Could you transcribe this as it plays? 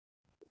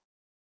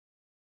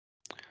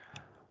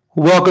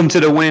Welcome to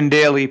the Win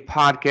Daily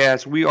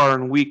podcast. We are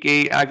in week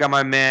 8. I got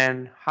my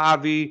man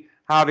Javi.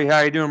 Javi, how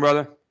you doing,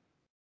 brother?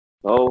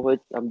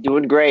 I'm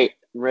doing great.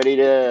 I'm ready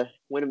to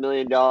win $1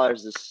 million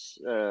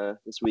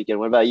this weekend.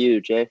 What about you,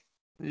 Jay?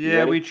 You Yeah,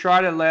 ready? we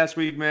tried it last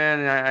week, man,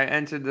 and I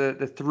entered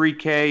the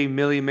 3K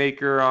Millie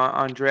Maker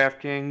on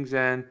DraftKings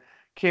and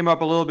came up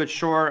a little bit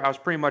short. I was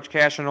pretty much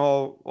cashing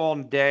all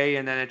day,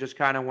 and then it just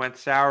kind of went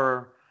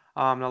sour.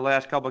 The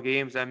last couple of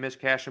games, I missed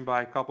cashing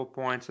by a couple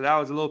points, so that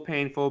was a little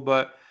painful.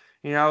 But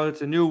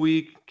it's a new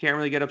week. Can't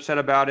really get upset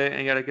about it,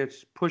 and you got to get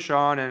push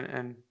on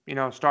and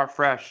start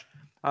fresh.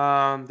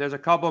 There's a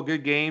couple of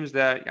good games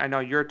that I know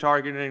you're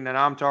targeting, that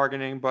I'm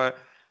targeting, but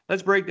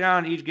let's break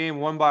down each game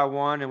one by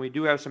one. And we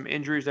do have some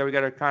injuries that we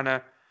got to kind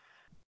of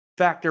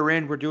factor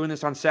in. We're doing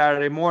this on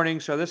Saturday morning,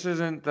 so this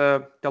isn't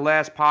the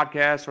last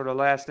podcast or the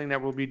last thing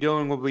that we'll be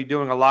doing. We'll be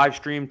doing a live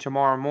stream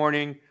tomorrow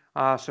morning,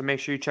 so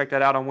make sure you check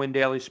that out on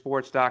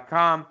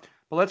WinDailySports.com.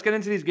 But let's get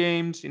into these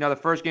games. The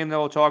first game that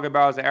we'll talk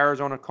about is the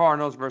Arizona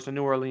Cardinals versus the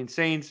New Orleans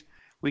Saints.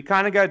 We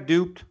kind of got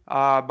duped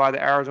by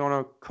the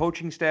Arizona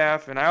coaching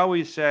staff, and I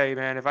always say,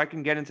 man, if I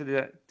can get into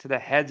the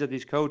heads of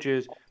these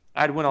coaches,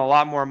 I'd win a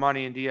lot more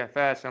money in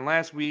DFS. And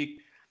last week,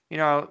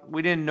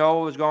 we didn't know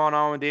what was going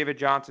on with David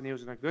Johnson. He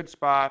was in a good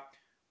spot.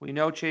 We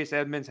know Chase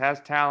Edmonds has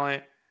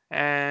talent,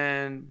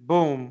 and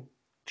boom,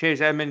 Chase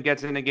Edmonds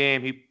gets in the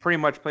game. He pretty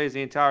much plays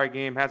the entire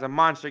game, has a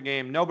monster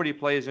game. Nobody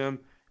plays him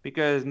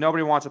because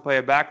nobody wants to play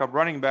a backup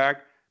running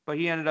back, but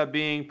he ended up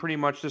being pretty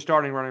much the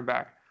starting running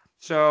back.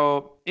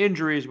 So,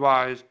 injuries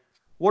wise,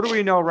 what do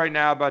we know right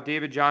now about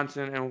David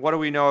Johnson, and what do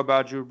we know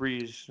about Drew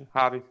Brees,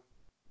 Javi?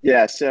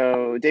 Yeah,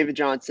 so David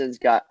Johnson's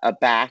got a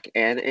back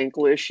and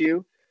ankle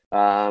issue.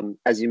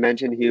 As you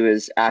mentioned, he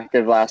was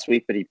active last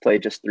week, but he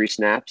played just 3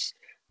 snaps.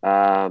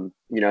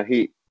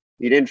 He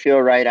didn't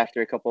feel right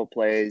after a couple of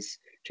plays.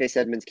 Chase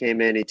Edmonds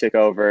came in, he took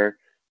over.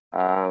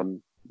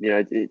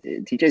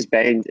 TJ's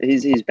banged.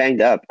 He's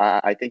banged up.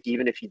 I think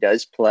even if he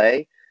does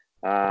play,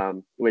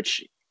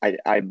 which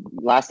I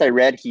last I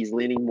read, he's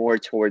leaning more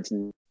towards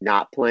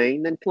not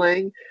playing than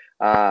playing.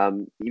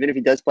 Even if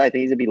he does play, I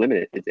think he's gonna be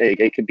limited.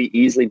 It could be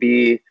easily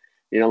be,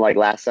 like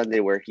last Sunday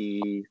where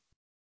he,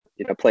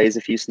 plays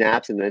a few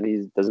snaps and then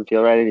he doesn't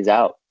feel right and he's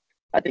out.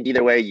 I think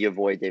either way, you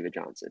avoid David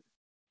Johnson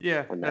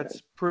Yeah, on that that's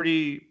end.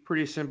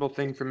 pretty simple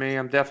thing for me.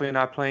 I'm definitely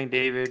not playing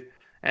David.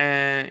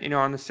 And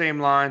on the same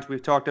lines,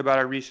 we've talked about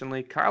it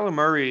recently. Kyler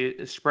Murray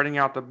is spreading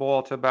out the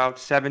ball to about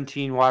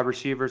 17 wide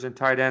receivers and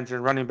tight ends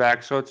and running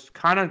backs. So it's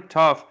kind of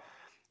tough,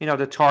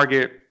 to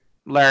target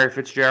Larry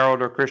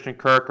Fitzgerald or Christian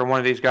Kirk or one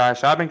of these guys.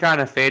 So I've been kind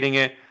of fading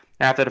it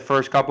after the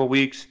first couple of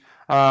weeks.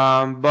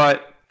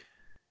 But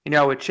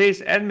with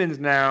Chase Edmonds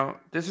now,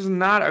 this is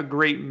not a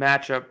great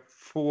matchup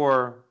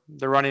for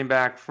the running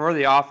back for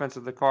the offense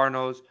of the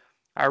Cardinals.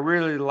 I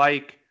really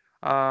like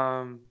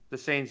the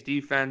Saints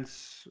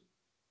defense,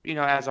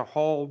 as a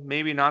whole.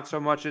 Maybe not so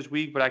much this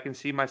week, but I can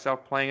see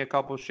myself playing a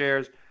couple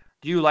shares.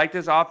 Do you like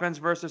this offense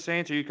versus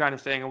Saints, or are you kind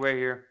of staying away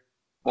here?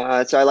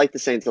 So I like the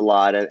Saints a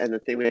lot, and the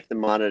thing we have to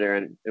monitor,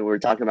 and we were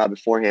talking about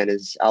beforehand,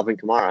 is Alvin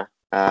Kamara.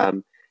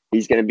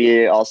 He's going to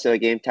be also a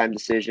game time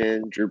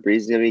decision. Drew Brees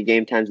is going to be a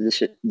game time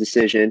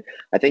decision.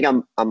 I think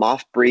I'm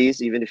off Brees,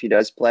 even if he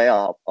does play.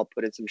 I'll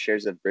put in some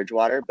shares of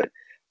Bridgewater, but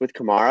with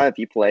Kamara, if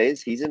he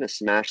plays, he's in a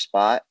smash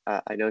spot.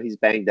 I know he's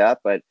banged up,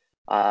 but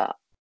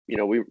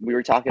we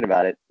were talking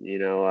about it.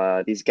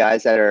 These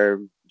guys that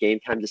are game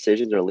time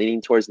decisions are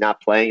leaning towards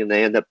not playing, and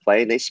they end up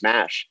playing, they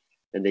smash,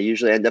 and they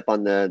usually end up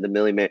on the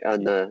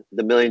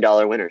 $1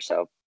 million winner.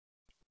 So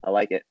I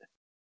like it.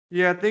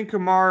 Yeah, I think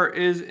Kamara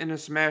is in a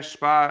smash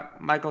spot.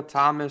 Michael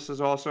Thomas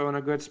is also in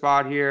a good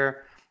spot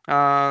here.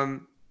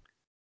 Um,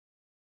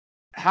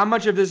 how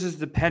much of this is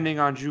depending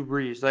on Drew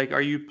Brees? Like,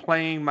 are you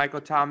playing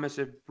Michael Thomas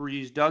if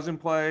Brees doesn't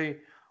play?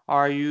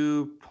 Are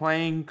you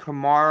playing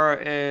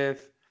Kamara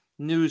if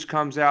news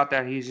comes out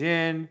that he's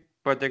in,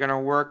 but they're going to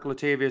work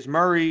Latavius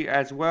Murray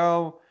as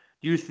well?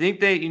 Do you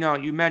think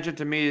you mentioned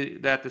to me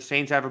that the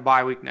Saints have a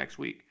bye week next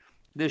week.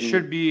 This Mm.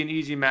 should be an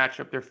easy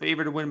matchup. They're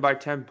favored to win by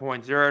 10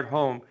 points. They're at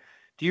home.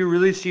 Do you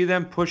really see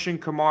them pushing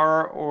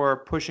Kamara or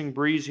pushing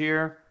Brees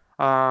here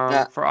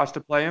Uh, for us to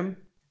play him?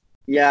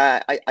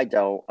 yeah, I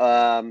don't.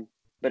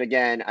 But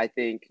again, I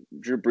think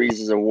Drew Brees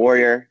is a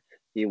warrior.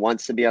 He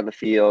wants to be on the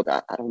field.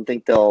 I don't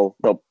think they'll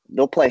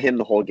play him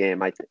the whole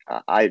game.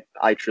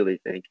 I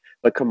truly think.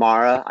 But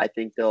Kamara, I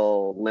think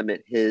they'll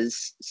limit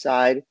his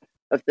side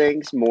of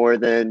things more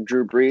than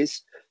Drew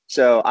Brees.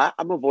 So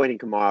I'm avoiding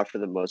Kamara for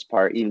the most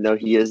part, even though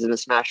he is in a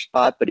smash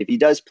spot. But if he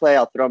does play,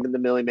 I'll throw him in the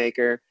Millie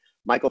Maker.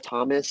 Michael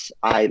Thomas,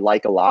 I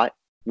like a lot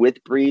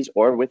with Brees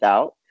or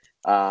without.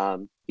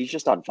 He's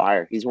just on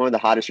fire. He's one of the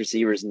hottest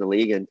receivers in the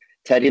league, and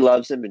Teddy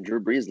loves him, and Drew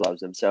Brees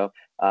loves him. So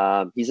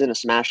he's in a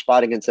smash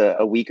spot against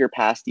a weaker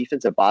pass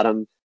defense, a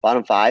bottom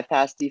five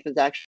pass defense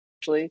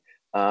actually.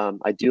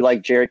 I do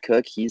like Jared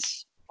Cook.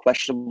 He's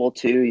questionable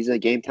too. He's a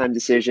game time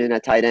decision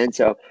at tight end.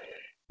 So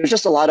there's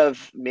just a lot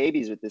of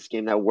maybes with this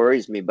game that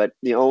worries me. But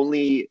the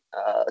only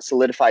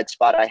solidified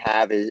spot I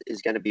have is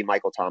going to be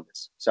Michael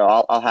Thomas. So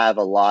I'll have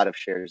a lot of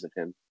shares of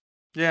him.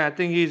 Yeah, I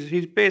think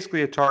he's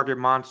basically a target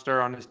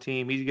monster on his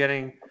team. He's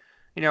getting,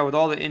 with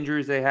all the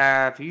injuries they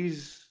have,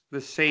 he's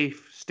the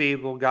safe,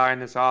 stable guy in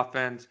this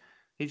offense.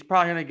 He's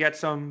probably going to get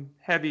some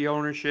heavy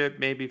ownership,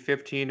 maybe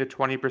 15 to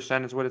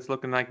 20% is what it's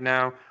looking like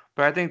now.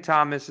 But I think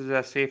Thomas is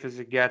as safe as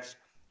it gets,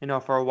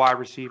 for a wide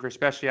receiver,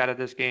 especially out of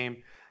this game.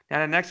 Now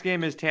the next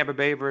game is Tampa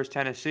Bay versus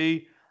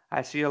Tennessee.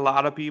 I see a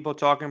lot of people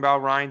talking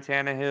about Ryan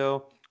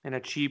Tannehill in a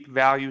cheap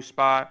value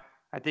spot.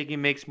 I think he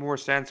makes more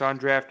sense on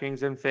DraftKings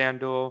than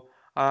FanDuel.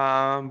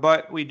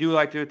 But we do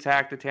like to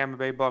attack the Tampa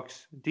Bay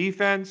Bucks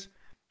defense.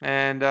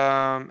 And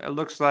it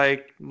looks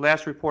like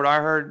last report I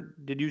heard,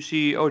 did you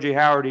see OJ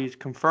Howard? He's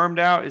confirmed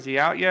out. Is he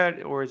out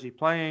yet or is he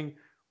playing?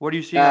 What do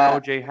you see on Uh,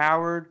 OJ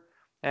Howard?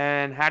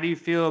 And how do you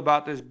feel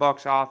about this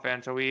Bucks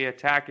offense? Are we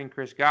attacking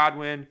Chris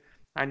Godwin?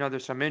 I know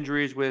there's some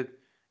injuries with,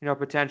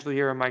 potentially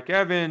here in Mike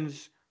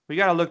Evans. We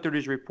got to look through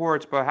these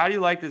reports, but how do you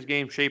like this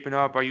game shaping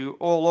up? Are you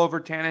all over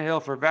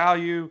Tannehill for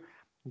value?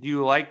 Do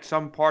you like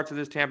some parts of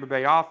this Tampa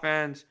Bay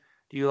offense?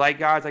 Do you like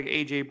guys like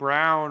AJ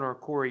Brown or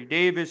Corey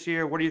Davis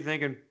here? What are you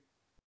thinking?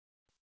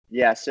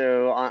 yeah.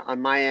 So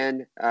on my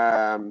end,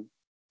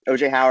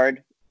 OJ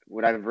Howard,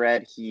 what I've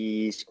read,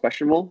 he's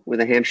questionable with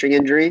a hamstring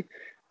injury.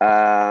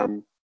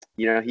 Um,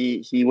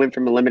 he went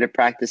from a limited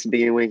practice at the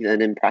beginning of the week and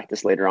then in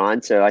practice later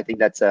on. So I think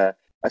that's a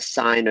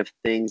sign of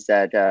things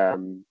that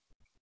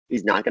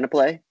he's not going to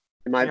play,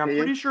 in my Yeah, I'm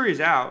opinion. pretty sure he's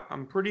out.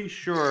 I'm pretty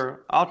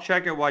sure. I'll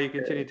check it while you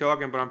continue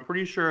talking, but I'm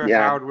pretty sure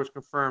Yeah. Howard was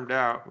confirmed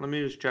out. Let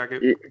me just check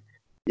it.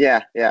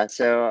 Yeah, yeah.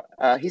 So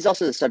he's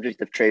also the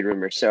subject of trade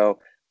rumors. So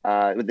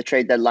with the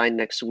trade deadline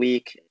next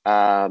week,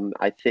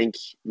 I think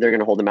they're going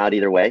to hold him out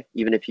either way,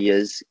 even if he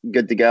is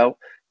good to go.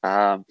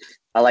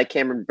 I like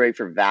Cameron Brate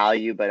for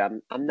value, but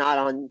I'm not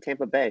on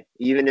Tampa Bay,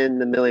 even in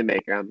the Millie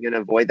Maker. I'm going to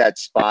avoid that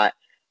spot.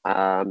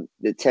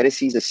 The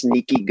Tennessee's a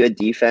sneaky good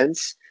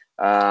defense.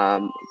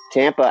 Um,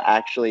 Tampa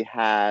actually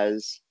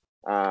has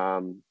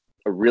a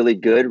really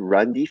good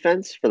run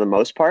defense for the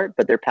most part,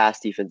 but their pass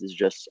defense is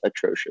just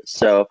atrocious.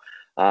 So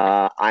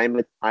I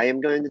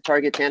am going to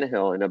target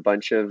Tannehill in a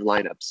bunch of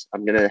lineups.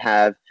 I'm going to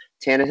have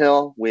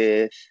Tannehill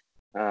with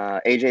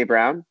AJ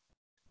Brown.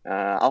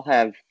 I'll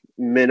have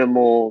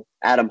minimal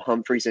Adam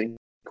Humphries and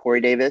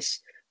Corey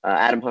Davis.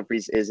 Adam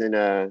Humphries is in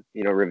a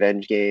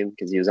revenge game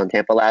because he was on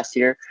Tampa last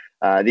year.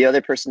 The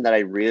other person that I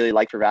really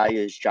like for value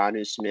is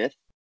Jonnu Smith.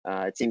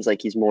 It seems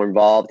like he's more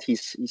involved.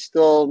 He's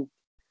still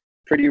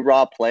pretty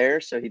raw player,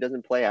 so he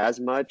doesn't play as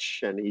much,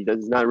 and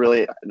he's not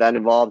really that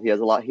involved. He had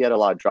a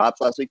lot of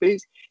drops last week, but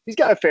he's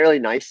got a fairly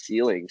nice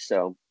ceiling.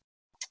 So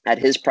at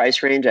his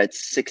price range at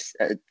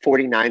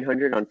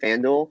 4,900 on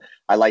FanDuel,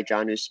 I like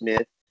Jonnu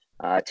Smith.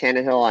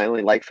 Tannehill, I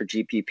only like for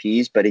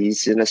GPPs, but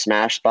he's in a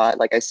smash spot,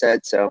 like I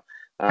said. So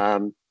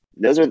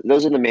those are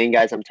the main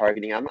guys I'm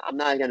targeting. I'm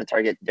not going to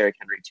target Derrick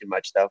Henry too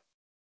much though.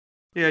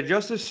 Yeah,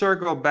 just to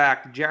circle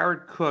back,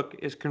 Jared Cook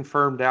is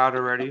confirmed out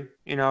already,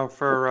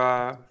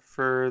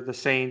 for the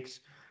Saints.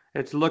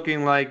 It's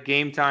looking like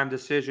game time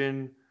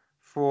decision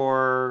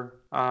for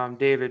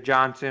David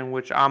Johnson,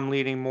 which I'm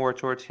leaning more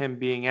towards him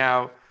being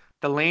out.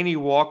 Delaney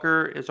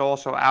Walker is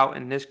also out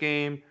in this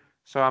game,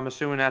 so I'm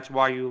assuming that's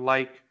why you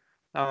like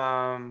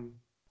him.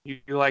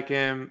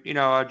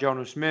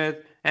 Jonas Smith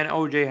and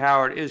OJ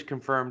Howard is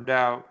confirmed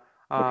out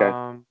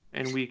Okay.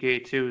 in week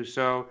 8 too.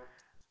 So.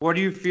 What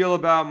do you feel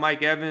about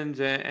Mike Evans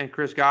and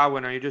Chris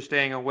Godwin? Are you just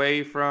staying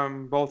away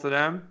from both of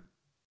them?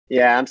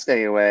 Yeah, I'm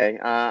staying away.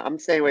 I'm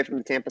staying away from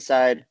the Tampa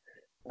side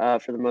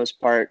for the most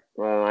part.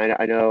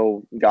 I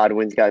know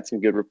Godwin's got some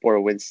good rapport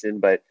with Winston,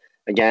 but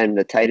again,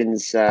 the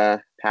Titans'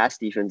 pass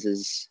defense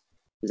is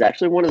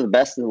actually one of the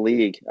best in the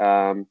league.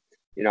 I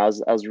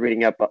was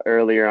reading up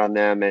earlier on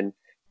them, and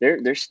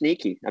they're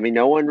sneaky. I mean,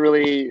 no one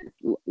really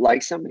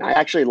likes them, and I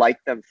actually like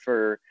them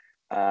for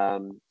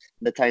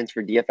the Titans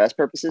for DFS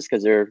purposes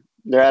because they're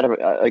at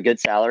a good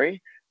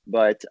salary.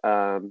 But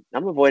I'm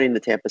avoiding the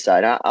Tampa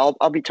side.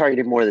 I'll be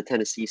targeting more the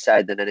Tennessee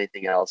side than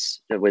anything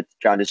else with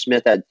Jonnu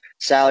Smith at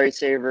salary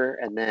saver,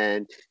 and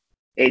then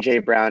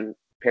AJ Brown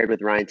paired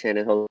with Ryan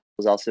Tannehill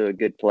was also a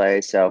good play.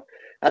 So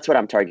that's what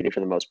I'm targeting for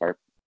the most part.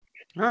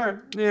 All right.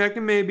 Yeah, I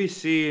can maybe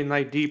see in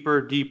like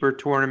deeper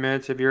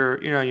tournaments if you're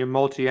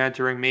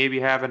multi-entering, maybe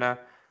having a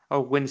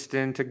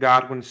Winston to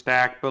Godwin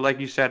stack. But like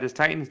you said, this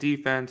Titans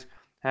defense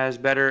has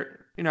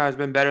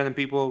been better than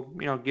people,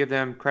 give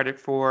them credit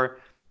for.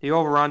 The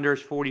over-under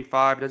is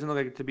 45. It doesn't look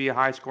like it to be a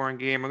high-scoring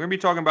game. We're going to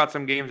be talking about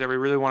some games that we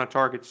really want to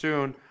target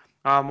soon.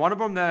 One of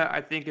them that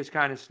I think is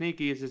kind of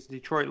sneaky is this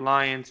Detroit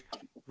Lions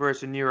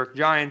versus the New York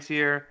Giants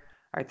here.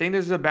 I think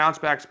this is a bounce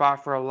back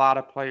spot for a lot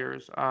of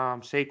players.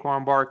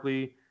 Saquon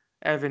Barkley,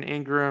 Evan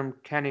Ingram,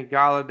 Kenny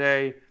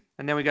Galladay,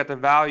 and then we got the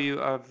value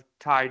of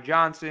Ty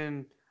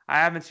Johnson. I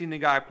haven't seen the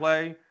guy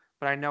play,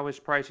 but I know his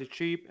price is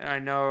cheap, and I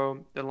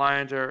know the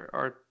Lions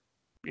are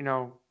you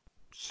know,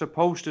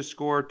 supposed to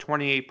score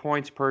 28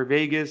 points per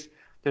Vegas.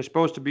 They're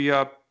supposed to be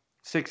up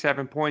 6,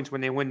 7 points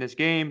when they win this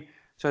game.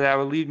 So that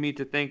would lead me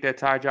to think that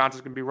Ty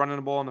Johnson's going to be running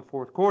the ball in the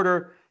fourth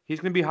quarter. He's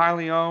going to be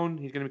highly owned.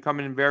 He's going to be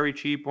coming in very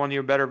cheap. One of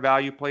your better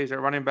value plays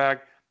at running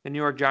back. The New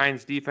York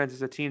Giants defense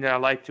is a team that I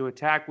like to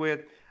attack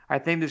with. I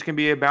think this can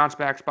be a bounce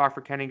back spot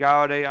for Kenny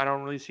Galladay. I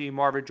don't really see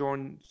Marvin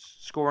Jones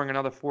scoring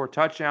another 4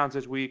 touchdowns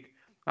this week.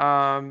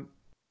 Um,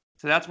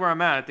 so that's where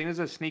I'm at. I think it's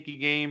a sneaky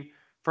game.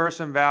 First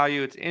in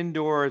value. It's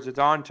indoors. It's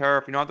on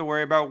turf. You don't have to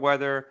worry about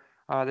weather.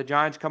 The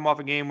Giants come off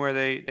a game where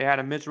they had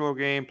a miserable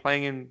game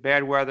playing in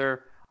bad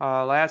weather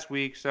last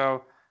week.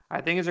 So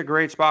I think it's a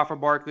great spot for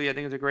Barkley. I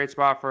think it's a great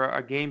spot for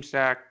a game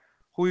stack.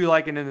 Who are you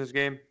liking in this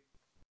game?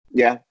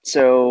 Yeah.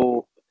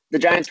 So the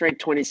Giants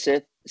ranked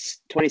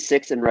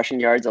 26th in rushing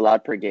yards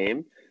allowed per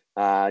game.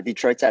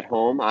 Detroit's at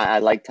home. I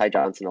like Ty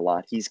Johnson a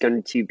lot. He's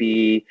going to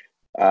be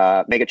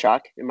mega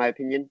chalk, in my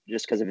opinion,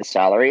 just because of his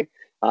salary.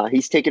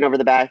 He's taken over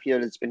the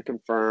backfield. It's been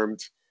confirmed.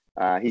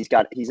 He's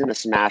in a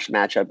smash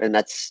matchup, and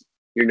that's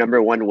your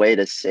number one way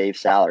to save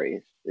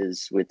salary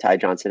is with Ty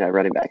Johnson at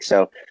running back.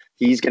 So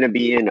he's going to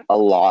be in a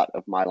lot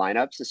of my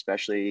lineups,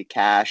 especially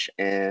cash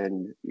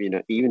and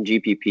even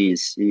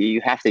GPPs.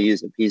 You have to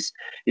use him. You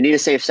need to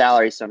save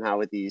salary somehow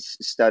with these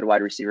stud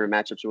wide receiver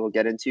matchups we'll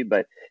get into.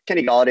 But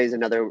Kenny Galladay is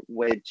another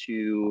way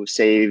to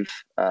save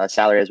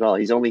salary as well.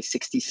 He's only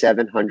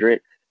 6,700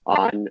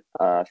 on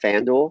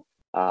FanDuel.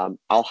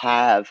 I'll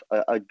have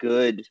a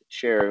good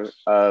share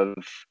of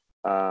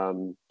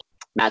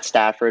Matt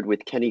Stafford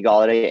with Kenny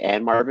Galladay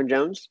and Marvin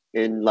Jones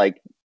in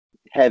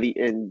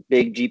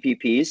big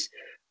GPPs.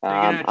 So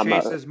you're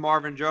gonna chase as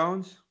Marvin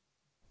Jones?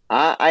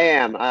 I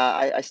am.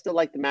 I still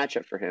like the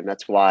matchup for him.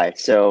 That's why.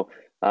 So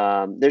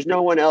there's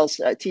no one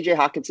else. TJ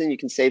Hawkinson, you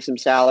can save some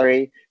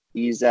salary.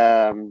 He's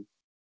about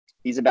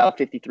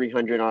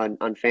 5,300 on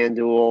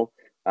FanDuel.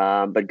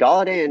 But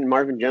Galladay and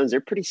Marvin Jones,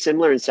 they're pretty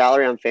similar in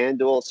salary on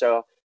FanDuel.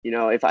 So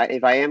if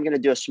I am going to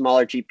do a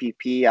smaller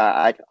GPP,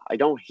 I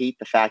don't hate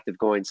the fact of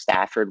going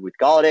Stafford with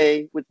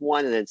Galladay with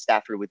one and then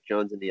Stafford with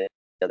Jones in the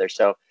other.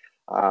 So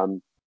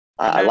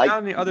I like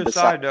on the other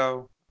side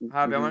though.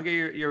 Javi, I want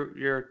to get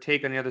your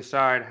take on the other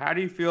side. How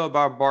do you feel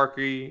about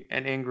Barkley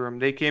and Ingram?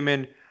 They came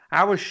in.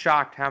 I was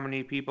shocked how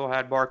many people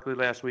had Barkley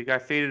last week. I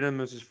faded him.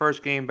 It was his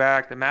first game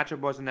back. The matchup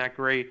wasn't that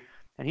great,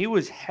 and he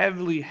was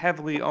heavily,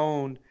 heavily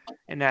owned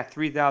in that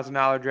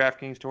 $3,000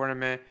 DraftKings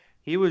tournament.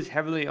 He was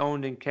heavily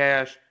owned in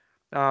cash.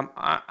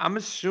 I'm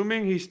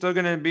assuming he's still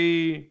going to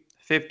be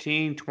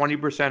 15,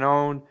 20%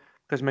 owned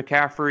because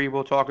McCaffrey,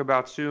 we'll talk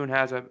about soon,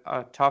 has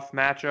a tough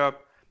matchup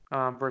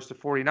versus the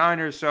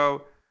 49ers.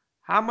 So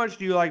how much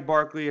do you like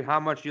Barkley and how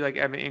much do you like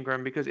Evan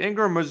Ingram? Because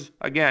Ingram was,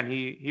 again,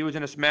 he was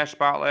in a smash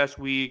spot last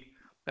week.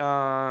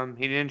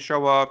 He didn't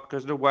show up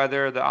because of the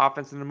weather. The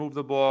offense didn't move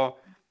the ball.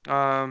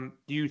 Do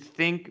you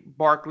think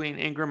Barkley and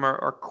Ingram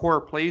are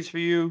core plays for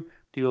you?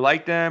 Do you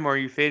like them or are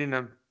you fading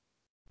them?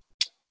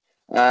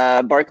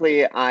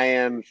 Barkley, I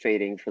am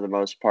fading for the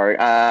most part.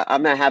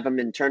 I'm gonna have him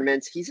in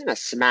tournaments. He's in a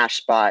smash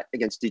spot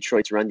against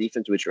Detroit's run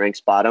defense, which ranks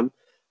bottom.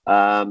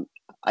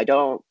 I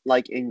don't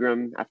like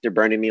Ingram after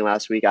burning me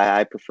last week.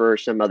 I prefer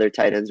some other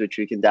tight ends, which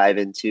we can dive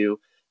into.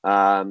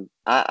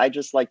 I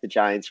just like the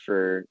Giants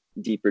for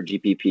deeper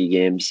GPP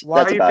games.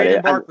 Why That's are you about fading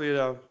it. Barkley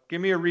though?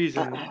 Give me a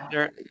reason.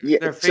 They're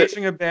So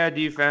facing a bad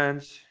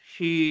defense.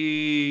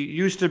 He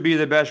used to be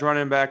the best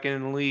running back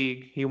in the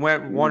league. He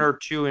went one or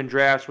two in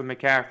drafts with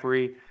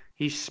McCaffrey.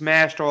 He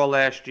smashed all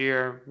last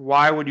year.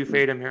 Why would you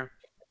fade him here?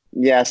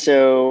 yeah,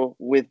 so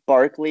with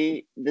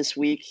Barkley this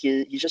week,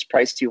 he's just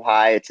priced too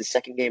high. It's his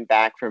second game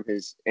back from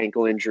his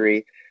ankle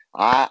injury.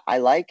 I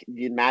like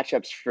the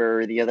matchups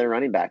for the other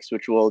running backs,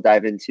 which we'll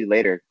dive into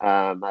later.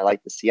 I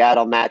like the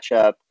Seattle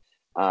matchup.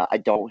 I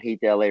don't hate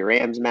the LA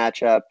Rams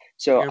matchup.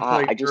 So You're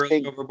gonna play I just Gurley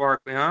think, over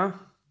Barkley, huh?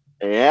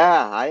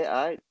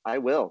 yeah, I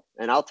will,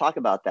 and I'll talk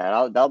about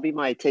that. That'll be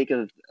my take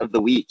of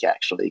the week,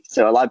 actually.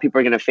 So a lot of people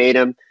are going to fade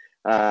him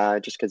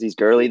just because he's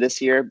girly this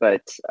year.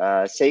 But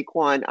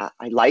Saquon,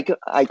 I like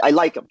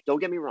him. Don't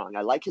get me wrong.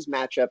 I like his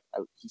matchup.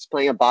 He's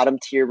playing a bottom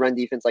tier run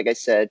defense, like I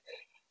said,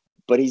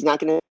 but he's not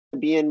going to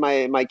be in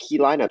my key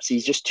lineups.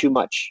 He's just too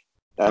much.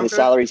 His Okay.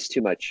 salary's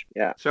too much.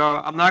 Yeah. So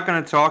I'm not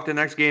going to talk. The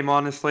next game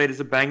on the slate is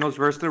the Bengals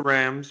versus the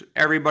Rams.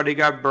 Everybody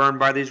got burned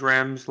by these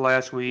Rams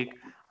last week.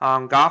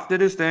 Goff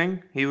did his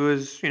thing. He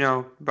was,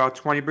 about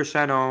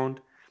 20% owned.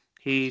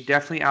 He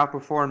definitely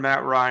outperformed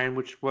Matt Ryan,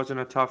 which wasn't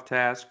a tough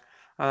task.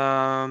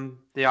 The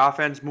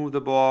offense moved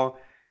the ball,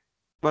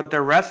 but the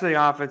rest of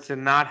the offense did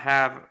not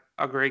have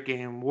a great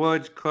game.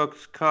 Woods,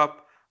 Cooks,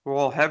 Cup were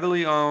all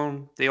heavily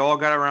owned. They all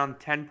got around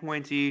 10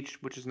 points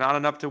each, which is not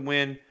enough to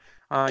win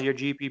your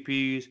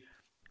GPPs.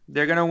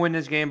 They're going to win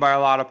this game by a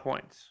lot of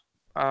points.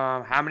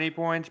 How many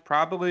points?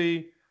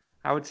 Probably,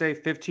 I would say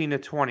 15 to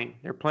 20.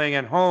 They're playing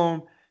at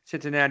home.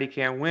 Cincinnati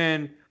can't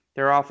win.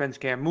 Their offense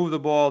can't move the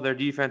ball. Their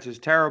defense is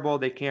terrible.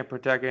 They can't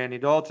protect Andy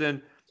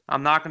Dalton.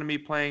 I'm not going to be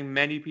playing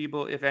many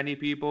people, if any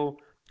people.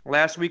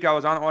 Last week I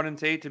was on Auden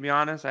Tate, to be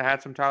honest. I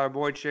had some Tyler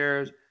Boyd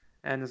shares.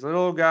 And this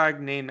little guy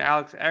named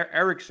Alex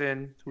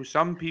Erickson, who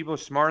some people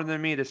smarter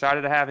than me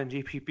decided to have in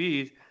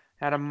GPPs,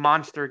 had a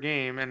monster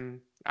game. And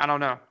I don't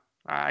know.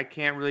 I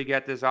can't really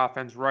get this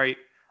offense right.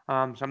 So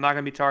I'm not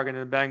going to be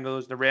targeting the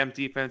Bengals. The Rams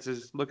defense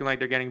is looking like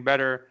they're getting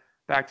better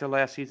back to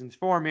last season's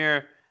form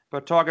here.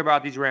 But talk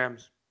about these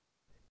Rams.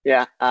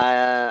 Yeah.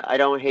 I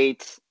don't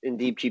hate in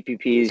deep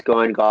GPPs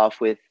going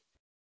golf with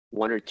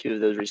one or two of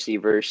those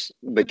receivers,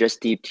 but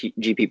just deep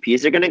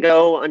GPPs. They're going to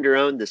go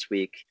underowned this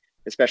week,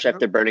 especially if Yep.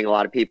 they're burning a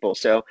lot of people.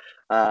 So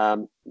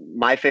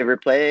my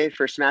favorite play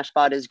for smash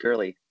spot is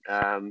Gurley.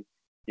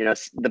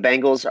 The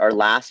Bengals are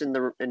last in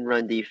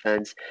run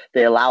defense.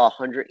 They allow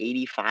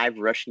 185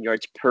 rushing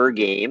yards per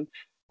game.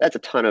 That's a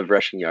ton of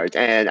rushing yards,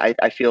 and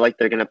I feel like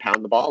they're going to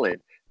pound the ball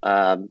in.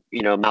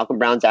 Malcolm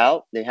Brown's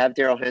out. They have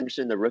Darrell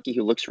Henderson, the rookie,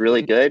 who looks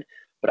really good.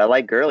 But I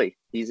like Gurley.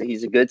 He's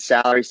a good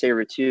salary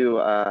saver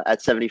too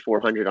at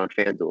 7,400 on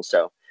FanDuel.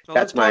 So So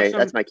let's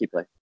that's my key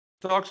play.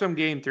 talk some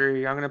game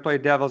theory. I'm going to play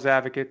devil's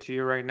advocate to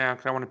you right now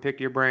because I want to pick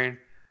your brain.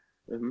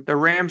 Mm-hmm. The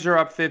Rams are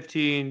up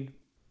 15.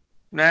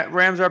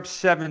 Rams are up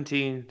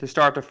 17 to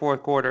start the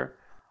fourth quarter.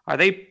 Are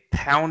they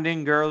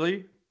pounding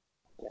Gurley?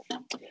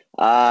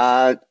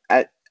 At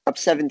up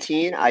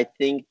 17, I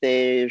think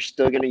they're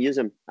still going to use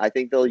him. I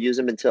think they'll use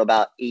him until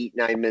about 8-9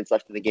 minutes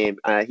left in the game.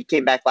 He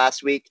came back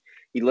last week.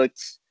 He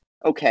looked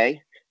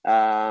okay.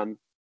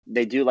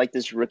 They do like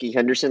this rookie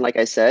Henderson, like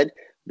I said,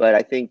 but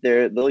I think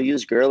they'll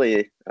use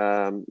Gurley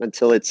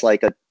until it's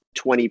like a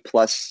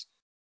 20-plus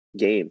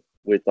game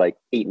with like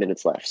 8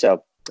 minutes left.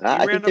 So I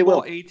Ran think the they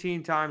ball will.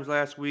 18 times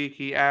last week.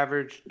 He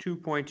averaged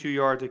 2.2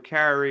 yards a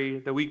carry.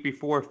 The week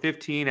before,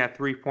 15 at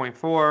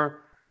 3.4.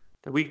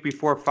 The week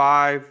before,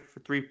 5 for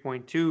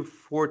 3.2,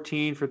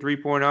 14 for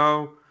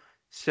 3.0,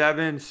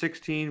 7,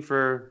 16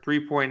 for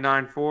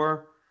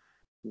 3.94.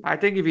 I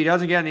think if he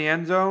doesn't get in the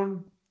end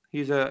zone,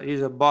 he's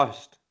a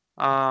bust.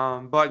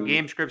 But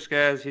game script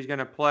says he's going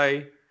to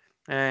play,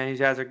 and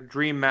he has a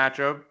dream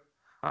matchup.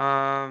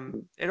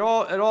 It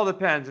all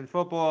depends. In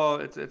football,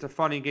 it's a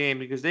funny game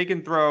because they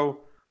can throw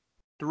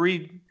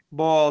 3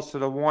 balls to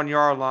the 1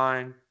 yard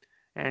line,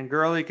 and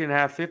Gurley can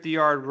have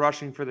 50-yard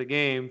rushing for the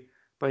game,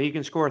 but he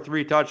can score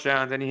 3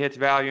 touchdowns and he hits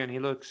value and he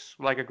looks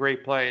like a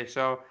great play.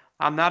 So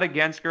I'm not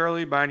against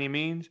Gurley by any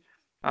means.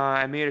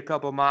 I made a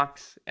couple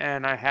mocks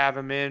and I have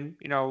him in,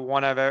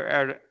 one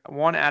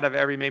out of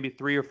every maybe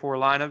 3 or 4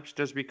 lineups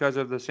just because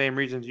of the same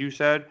reasons you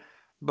said.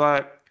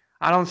 But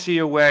I don't see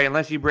a way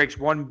unless he breaks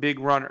one big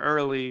run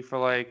early for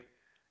like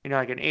an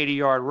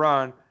 80-yard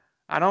run.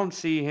 I don't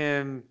see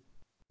him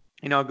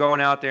going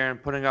out there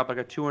and putting up like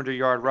a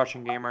 200-yard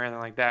rushing game or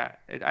anything like that.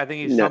 I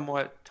think he's No,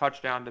 somewhat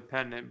touchdown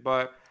dependent,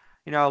 but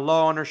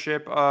low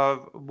ownership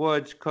of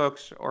Woods,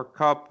 Cooks, or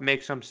Kupp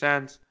makes some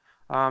sense.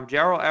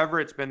 Gerald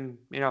Everett's been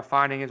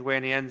finding his way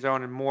in the end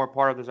zone and more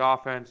part of this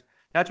offense.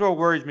 That's what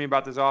worries me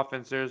about this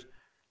offense.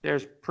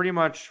 There's pretty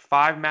much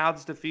 5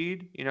 mouths to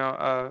feed.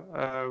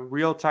 A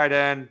real tight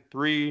end,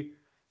 3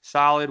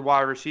 solid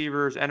wide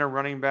receivers, and a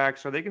running back,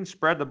 so they can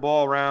spread the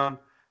ball around.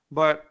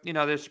 But,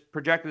 this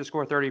projected to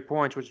score 30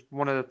 points, which is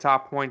one of the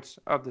top points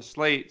of the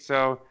slate.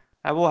 So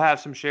I will have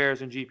some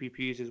shares in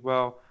GPPs as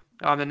well.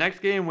 The next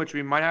game, which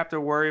we might have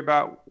to worry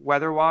about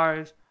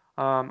weather-wise,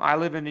 I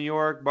live in New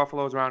York.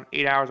 Buffalo's around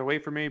 8 hours away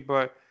from me,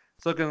 but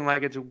it's looking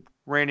like it's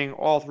raining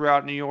all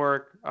throughout New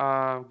York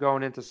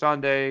going into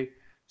Sunday.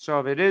 So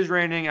if it is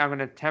raining, I'm going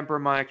to temper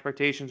my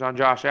expectations on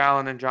Josh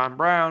Allen and John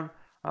Brown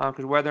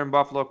because weather in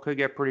Buffalo could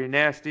get pretty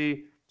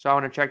nasty. So I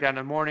want to check that in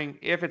the morning.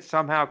 If it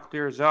somehow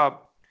clears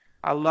up,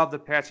 I love the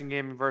passing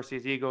game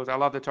versus Eagles. I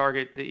love to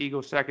target the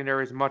Eagles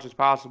secondary as much as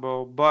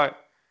possible. But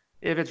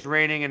if it's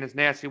raining and it's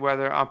nasty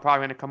weather, I'm probably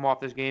going to come off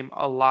this game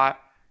a lot.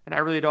 And I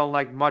really don't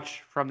like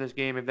much from this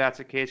game if that's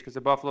the case because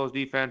the Buffalo's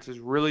defense is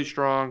really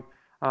strong.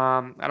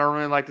 I don't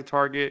really like to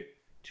target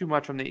too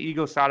much from the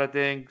Eagles side of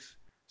things.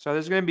 So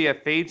this is going to be a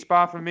fade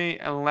spot for me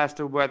unless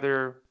the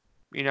weather,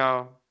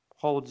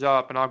 holds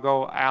up. And I'll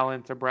go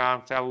Allen to Brown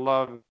because I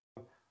love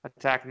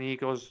attacking the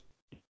Eagles.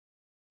 Do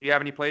you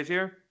have any plays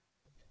here?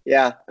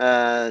 yeah,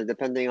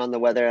 depending on the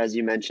weather, as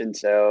you mentioned.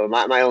 So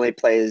my only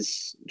play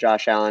is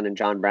Josh Allen and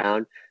John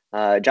Brown.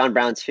 John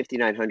Brown's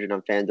 5,900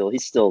 on FanDuel.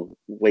 He's still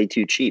way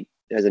too cheap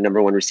as a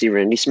number one receiver,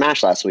 and he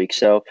smashed last week.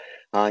 So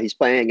he's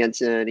playing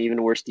against an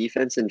even worse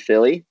defense in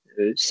Philly.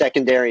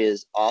 Secondary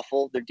is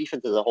awful. Their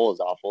defense as a whole is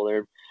awful.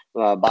 They're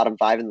bottom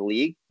 5 in the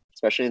league,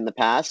 especially in the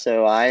past.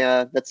 So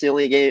that's the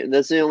only game.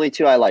 That's the only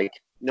 2 I like.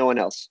 No one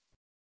else.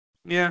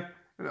 Yeah.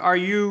 Do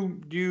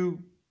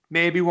you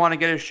maybe want to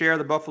get a share of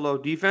the Buffalo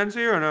defense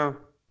here or no?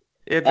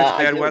 If it's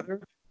I bad do.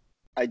 weather?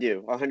 I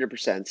do,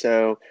 100%.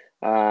 So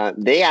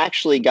they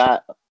actually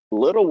got a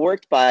little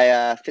worked by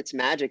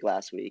Fitzmagic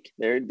last week.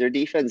 Their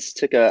defense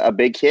took a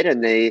big hit,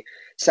 and they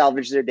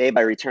salvaged their day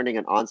by returning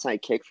an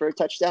onside kick for a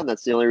touchdown.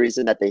 That's the only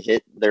reason that they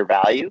hit their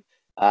value.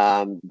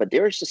 But they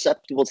were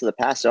susceptible to the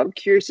pass. So I'm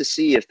curious to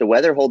see if the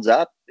weather holds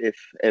up,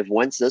 if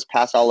Wentz does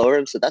pass all over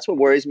him. So that's what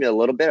worries me a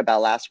little bit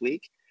about last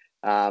week.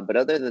 But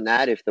other than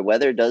that, if the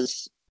weather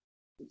does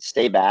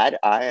stay bad,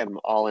 I am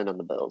all in on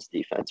the Bills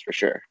defense for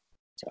sure.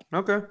 So.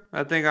 Okay.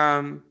 I think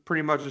I'm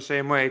pretty much the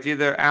same way. It's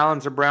either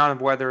Allen's or Brown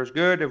if weather is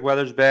good. If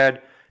weather's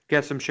bad,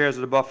 get some shares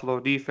of the Buffalo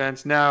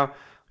defense. Now,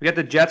 we got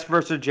the Jets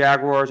versus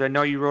Jaguars. I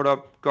know you wrote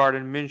up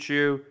Gardner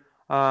Minshew.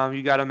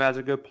 You got him as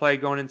a good play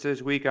going into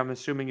this week. I'm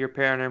assuming you're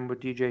pairing him with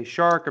DJ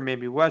Shark or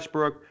maybe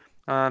Westbrook.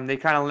 They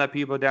kind of let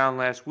people down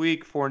last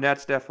week.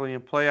 Fournette's definitely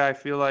in play, I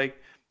feel like.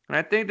 And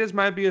I think this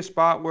might be a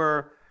spot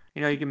where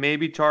You can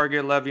maybe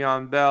target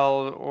Le'Veon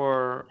Bell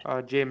or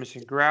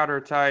Jamison Crowder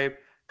type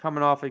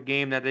coming off a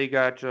game that they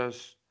got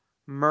just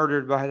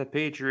murdered by the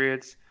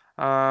Patriots.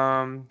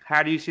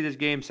 How do you see this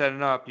game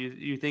setting up?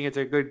 You think it's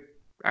a good?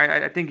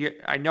 I think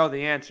I know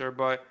the answer,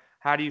 but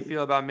how do you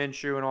feel about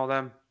Minshew and all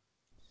them?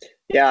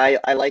 Yeah,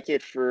 I like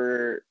it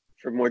for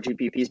more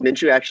GPPs.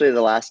 Minshew actually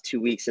the last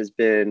 2 weeks has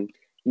been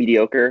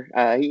mediocre.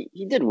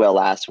 He did well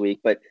last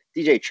week, but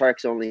DJ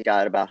Chark's only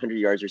got about 100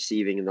 yards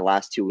receiving in the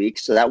last 2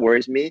 weeks, so that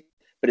worries me.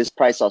 But his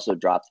price also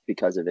dropped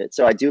because of it.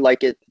 So I do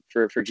like it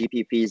for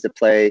GPPs to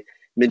play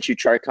Minshew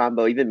Chark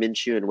combo, even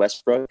Minshew and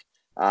Westbrook.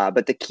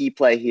 But the key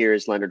play here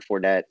is Leonard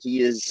Fournette.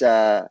 He is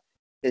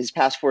his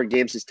past 4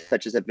 games, his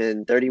touches have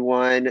been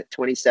 31,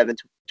 27,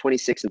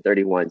 26, and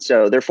 31.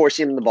 So they're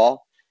forcing him the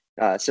ball,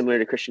 similar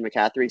to Christian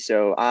McCaffrey.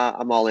 So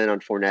I'm all in on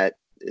Fournette.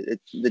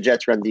 The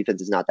Jets' run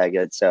defense is not that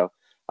good. So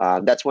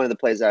that's one of the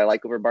plays that I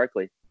like over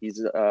Barkley. He's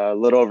a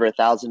little over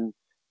 1,000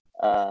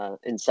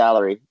 in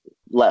salary,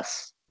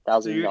 less So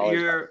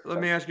 $1,000. let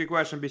me ask you a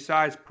question.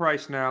 Besides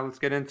price, now let's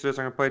get into this.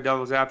 I'm gonna play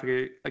devil's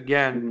advocate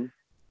again. Mm-hmm.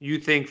 You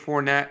think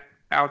Fournette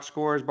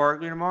outscores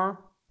Barkley tomorrow?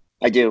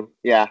 I do,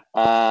 yeah.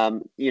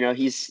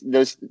 He's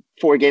those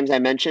 4 games I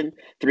mentioned.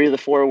 3 of the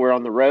 4 were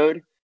on the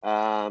road.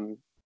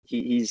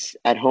 He's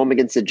at home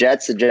against the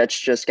Jets. The Jets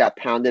just got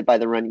pounded by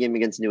the run game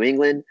against New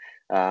England.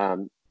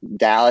 Um,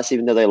 Dallas,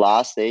 even though they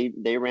lost,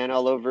 they ran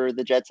all over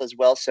the Jets as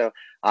well. So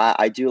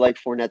I do like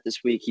Fournette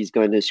this week. He's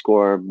going to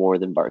score more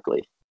than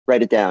Barkley.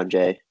 Write it down,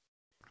 Jay.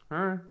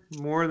 All right,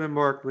 more than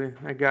Barkley.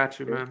 I got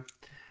you, man.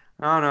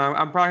 I don't know.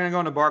 I'm probably gonna go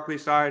on the Barkley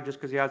side just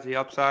because he has the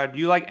upside. Do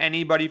you like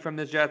anybody from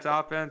this Jets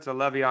offense? A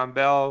Le'Veon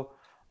Bell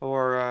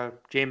or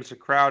Jamison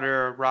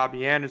Crowder, or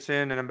Robbie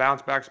Anderson in a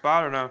bounce back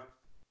spot or no?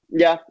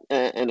 Yeah,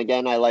 and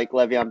again, I like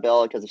Le'Veon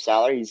Bell because of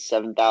salary. He's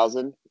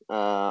 7,000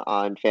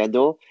 on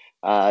FanDuel.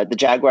 The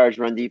Jaguars'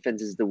 run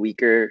defense is the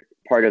weaker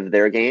part of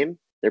their game.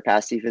 Their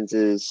pass defense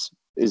is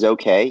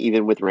okay,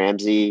 even with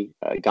Ramsey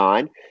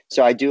gone.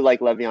 So I do like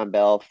Le'Veon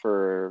Bell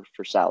for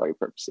salary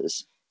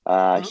purposes.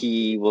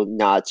 He will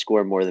not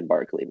score more than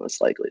Barkley,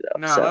 most likely, though.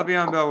 No, So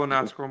Le'Veon Bell will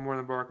not score more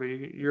than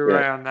Barkley. You're yeah,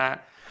 right on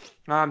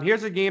that.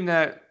 Here's a game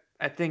that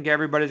I think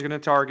everybody's going to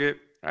target.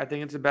 I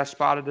think it's the best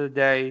spot of the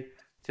day.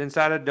 It's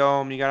inside a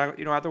dome. You don't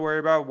have to worry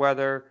about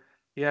weather.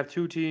 You have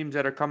two teams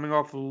that are coming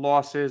off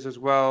losses as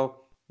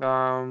well.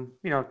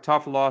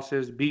 Tough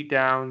losses, beat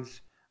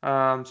downs.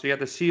 So you have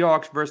the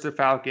Seahawks versus the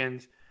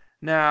Falcons.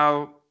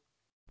 Now,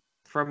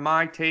 from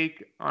my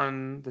take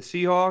on the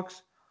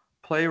Seahawks,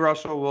 play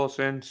Russell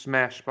Wilson,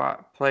 smash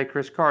spot. Play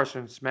Chris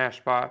Carson, smash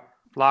spot.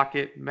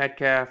 Lockett,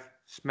 Metcalf,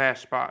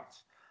 smash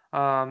spots.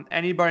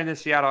 Anybody in the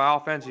Seattle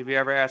offense, if you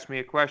ever ask me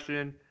a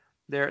question,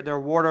 their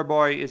water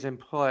boy is in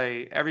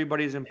play.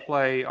 Everybody's in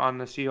play on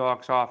the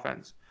Seahawks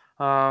offense.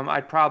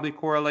 I'd probably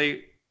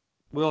correlate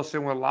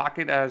Wilson with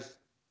Lockett as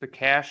the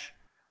cash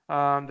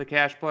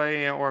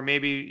play, or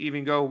maybe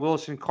even go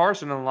Wilson,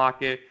 Carson, and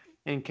Lockett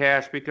in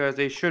cash because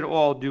they should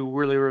all do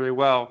really, really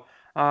well.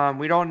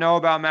 We don't know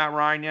about Matt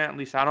Ryan yet. At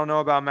least I don't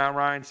know about Matt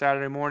Ryan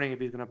Saturday morning if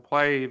he's going to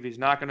play, if he's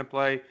not going to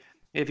play.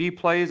 If he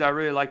plays, I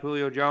really like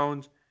Julio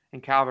Jones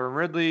and Calvin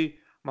Ridley.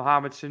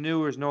 Mohamed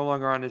Sanu is no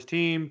longer on his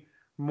team.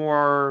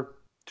 More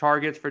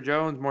targets for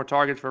Jones, more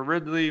targets for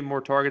Ridley,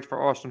 more targets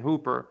for Austin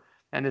Hooper.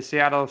 And the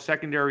Seattle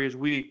secondary is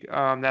weak.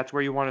 That's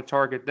where you want to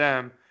target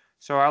them.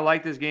 So I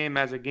like this game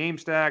as a game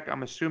stack.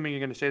 I'm assuming you're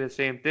going to say the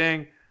same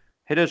thing.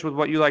 Hit us with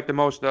what you like the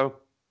most, though.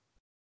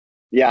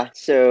 yeah.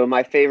 So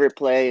my favorite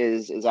play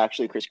is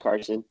actually Chris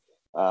Carson.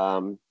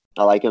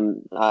 I like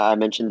him. I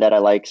mentioned that I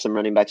like some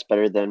running backs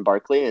better than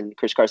Barkley, and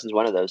Chris Carson's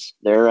one of those.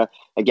 They're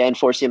again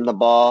forcing him the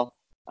ball.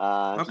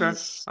 Okay.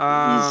 He's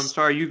So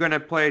are you going to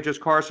play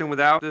just Carson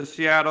without the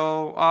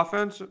Seattle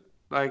offense?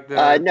 Like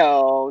the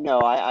no.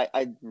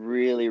 I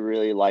really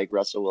really like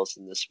Russell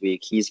Wilson this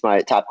week. He's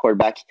my top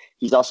quarterback.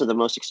 He's also the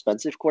most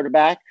expensive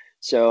quarterback.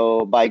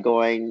 So by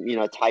going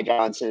Ty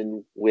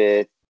Johnson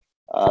with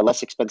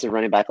less expensive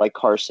running back like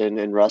Carson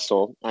and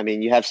Russell, I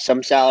mean you have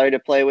some salary to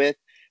play with.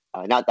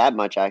 Not that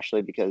much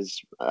actually,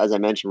 because as I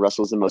mentioned,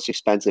 Russell's the most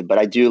expensive. But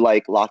I do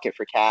like Lockett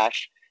for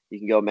cash. You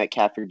can go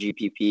Metcalf for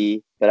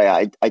GPP, but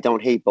I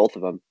don't hate both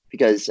of them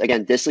because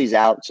again, Disley's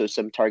out, so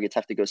some targets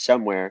have to go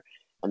somewhere,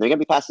 and they're gonna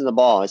be passing the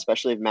ball,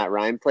 especially if Matt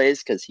Ryan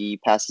plays because he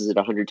passes it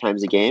 100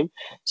 times a game.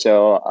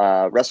 So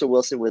Russell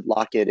Wilson with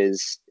Lockett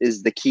is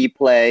the key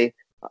play.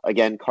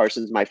 Again,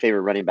 Carson's my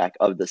favorite running back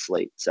of the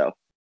slate. So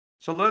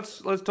So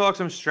let's talk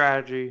some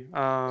strategy.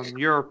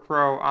 You're a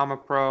pro, I'm a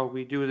pro.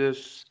 We do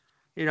this,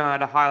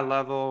 at a high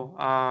level.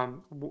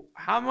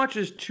 How much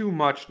is too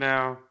much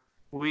now?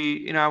 I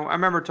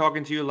remember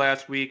talking to you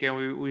last week,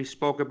 and we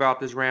spoke about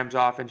this Rams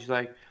offense. She's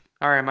like,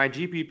 all right, my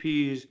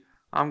GPPs,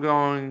 I'm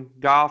going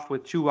golf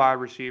with two wide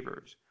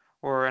receivers,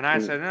 and I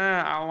mm, said,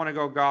 I want to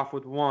go golf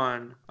with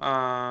one.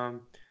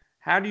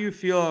 How do you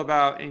feel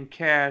about in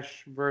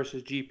cash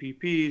versus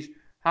GPPs?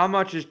 How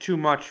much is too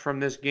much from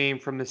this game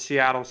from the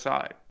Seattle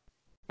side?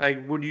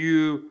 Like, would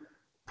you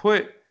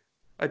put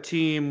a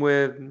team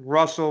with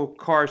Russell,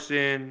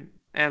 Carson,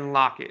 and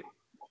Lockett?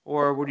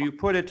 Or would you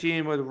put a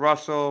team with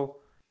Russell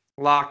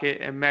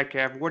Lockett, and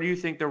Metcalf. What do you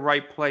think the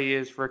right play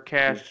is for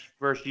cash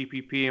versus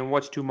GPP, and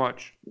what's too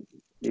much?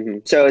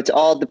 So it's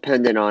all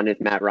dependent on if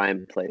Matt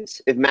Ryan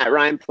plays. If Matt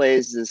Ryan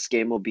plays, this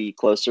game will be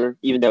closer,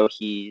 even though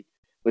he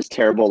was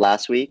terrible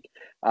last week.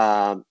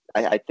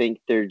 I think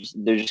they're just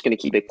going to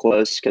keep it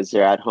close because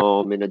they're at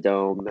home in a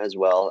dome as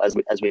well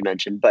as we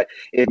mentioned. But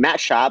if Matt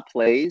Schaub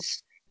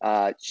plays,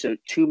 so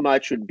too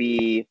much would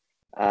be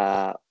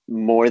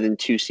more than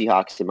two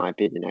Seahawks in my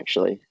opinion,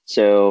 actually.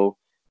 So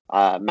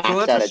So max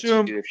let's out at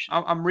two. assume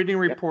I'm reading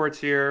Yep. reports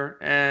here,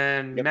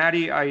 and Yep.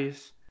 Matty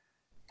Ice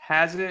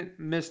hasn't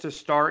missed a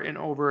start in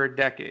over a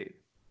decade.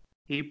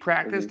 He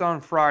practiced hmm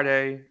on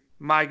Friday.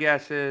 My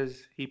guess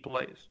is he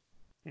plays.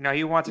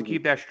 He wants to hmm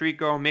keep that streak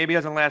going. Maybe it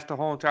doesn't last the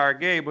whole entire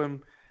game, but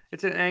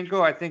it's an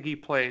ankle. I think he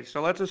plays.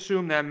 So let's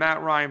assume that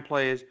Matt Ryan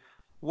plays.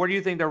 What do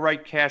you think the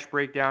right cash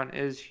breakdown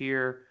is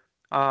here?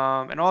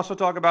 And also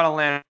talk about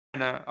Atlanta.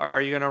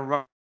 Are you going to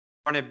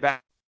run it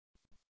back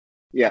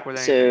Yeah. with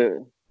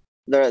anything?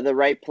 So the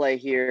right play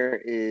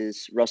here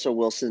is Russell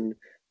Wilson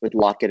with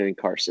Lockett and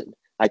Carson.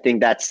 I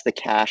think that's the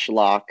cash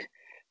lock.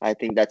 I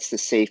think that's the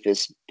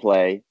safest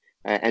play,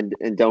 and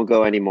don't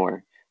go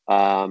anymore.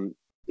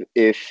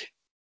 If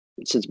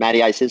since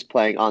Matty Ice is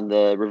playing on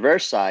the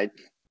reverse side,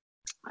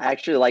 I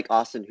actually like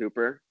Austin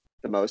Hooper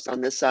the most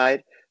on this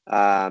side,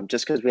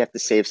 just because we have to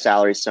save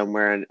salary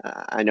somewhere, and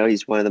I know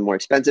he's one of the more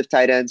expensive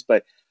tight ends,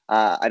 but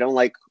I don't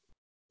like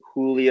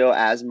Julio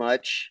as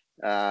much.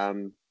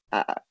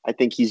 I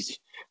think he's.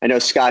 I know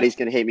Scotty's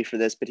going to hate me for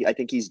this, but I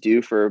think he's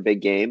due for a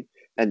big game,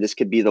 and this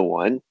could be the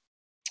one.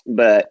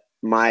 But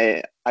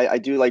I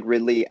do like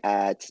Ridley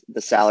at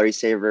the salary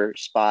saver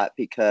spot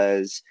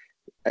because,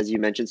 as you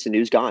mentioned,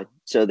 Sanu's gone,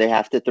 so they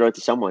have to throw it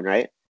to someone,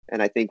 right?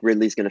 And I think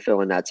Ridley's going to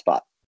fill in that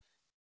spot.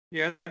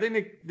 Yeah, I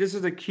think this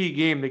is a key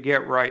game to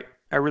get right.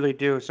 I really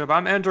do. So if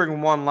I'm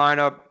entering one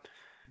lineup,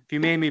 if you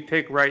made me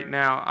pick right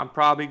now, I'm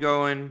probably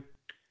going.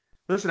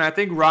 Listen, I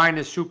think Ryan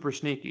is super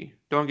sneaky.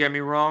 Don't get me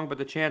wrong, but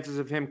the chances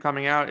of him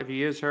coming out if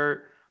he is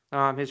hurt,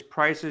 his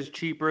price is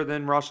cheaper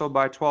than Russell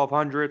by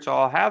 1,200. So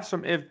I'll have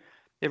some.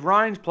 If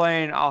Ryan's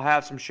playing, I'll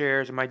have some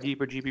shares in my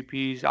deeper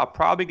GPPs. I'll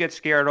probably get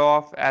scared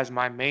off as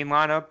my main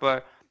lineup,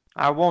 but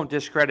I won't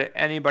discredit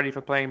anybody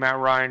for playing Matt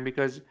Ryan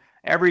because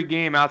every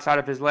game outside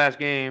of his last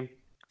game,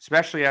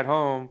 especially at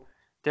home,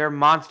 they're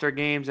monster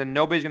games, and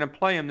nobody's going to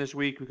play him this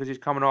week because he's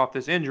coming off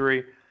this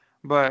injury.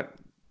 But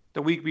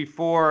the week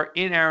before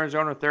in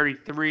Arizona,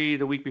 33.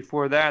 The week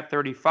before that,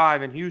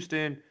 35 in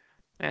Houston.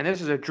 And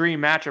this is a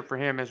dream matchup for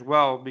him as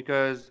well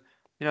because,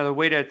 the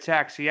way to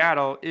attack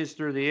Seattle is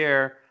through the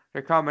air.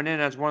 They're coming in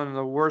as one of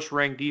the worst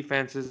ranked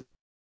defenses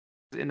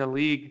in the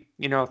league,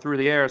 through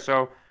the air.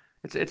 So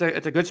it's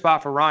a good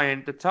spot for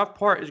Ryan. The tough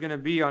part is going to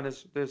be on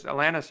this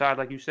Atlanta side,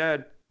 like you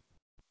said,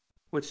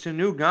 with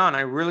Sanu gone.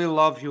 I really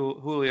love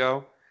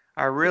Julio.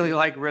 I really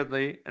like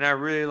Ridley, and I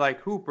really like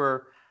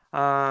Hooper.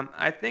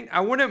 I think I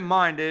wouldn't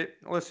mind it.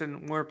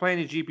 Listen, when we're playing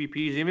these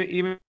GPPs,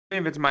 even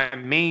if it's my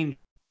main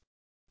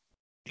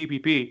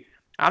GPP,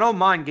 I don't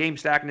mind game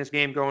stacking this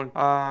game, going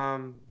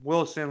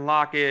Wilson,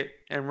 Lockett,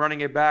 and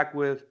running it back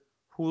with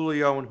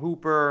Julio and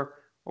Hooper,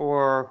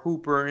 or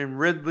Hooper and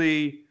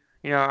Ridley.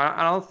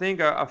 I don't think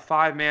a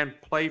five-man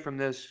play from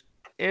this,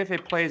 if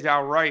it plays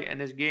out right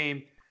and this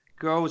game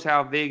goes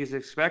how Vegas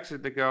expects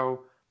it to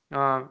go,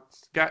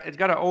 it's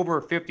got an over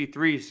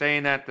 53,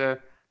 saying that the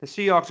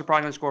Seahawks are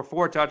probably going to score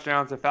 4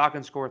 touchdowns. The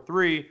Falcons score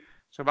 3.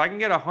 So if I can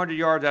get 100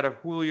 yards out of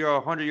Julio,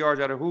 100 yards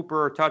out of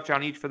Hooper, a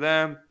touchdown each for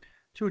them,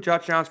 2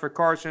 touchdowns for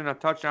Carson, a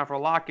touchdown for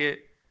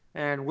Lockett,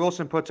 and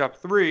Wilson puts up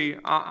 3,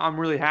 I'm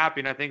really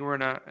happy, and I think we're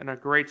in a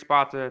great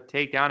spot to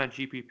take down a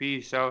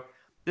GPP. So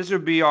this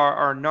would be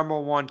our number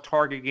one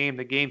target game,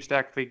 the game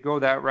stack, if we go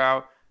that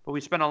route. But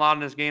we spent a lot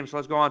in this game, so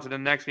let's go on to the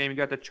next game. You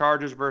got the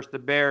Chargers versus the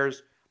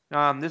Bears.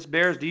 This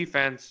Bears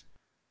defense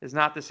is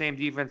not the same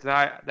defense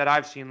that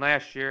I've seen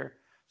last year.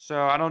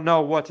 So I don't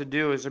know what to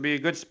do. This would be a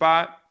good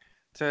spot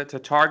to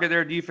target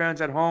their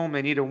defense at home.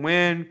 They need a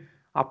win.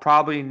 I'll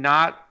probably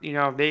not.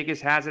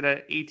 Vegas has it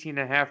at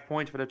 18.5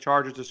 points for the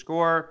Chargers to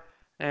score.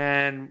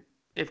 And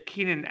if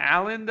Keenan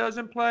Allen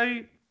doesn't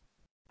play,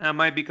 I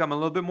might become a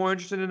little bit more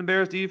interested in the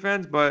Bears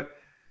defense, but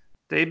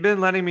they've been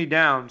letting me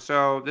down.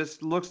 So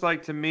this looks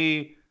like to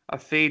me a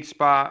fade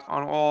spot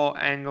on all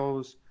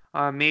angles.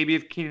 Maybe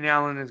if Keenan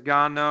Allen is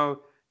gone,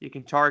 though, you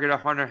can target a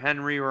Hunter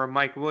Henry or a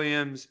Mike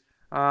Williams.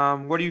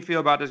 What do you feel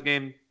about this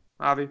game,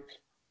 Avi?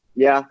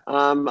 Yeah,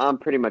 I'm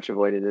pretty much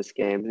avoiding this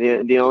game.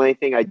 The only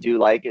thing I do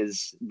like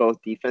is both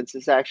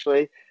defenses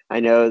actually. I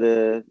know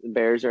the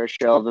Bears are a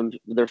shell of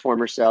their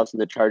former selves,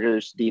 and the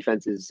Chargers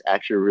defense is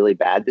actually really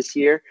bad this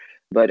year.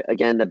 But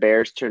again, the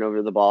Bears turn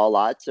over the ball a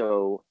lot.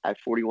 So at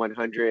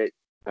 4,100,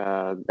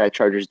 that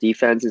Chargers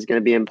defense is going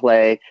to be in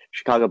play.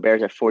 Chicago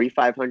Bears at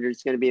 4,500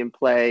 is going to be in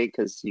play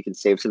because you can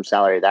save some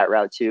salary that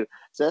route too.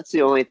 So that's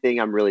the only thing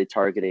I'm really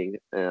targeting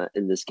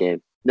in this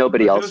game.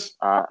 Nobody So else.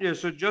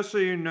 just so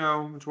you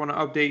know, I just want to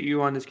update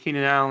you on this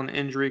Keenan Allen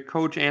injury.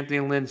 Coach Anthony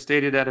Lynn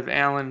stated that if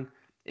Allen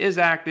is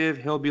active,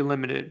 he'll be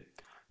limited.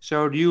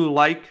 So do you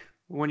like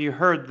when you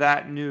heard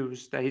that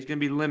news that he's going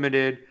to be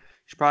limited?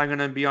 He's probably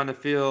going to be on the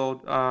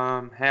field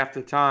half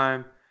the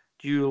time.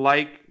 Do you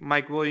like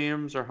Mike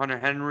Williams or Hunter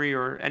Henry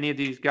or any of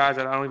these guys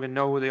that I don't even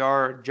know who they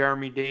are?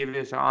 Jeremy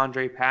Davis or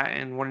Andre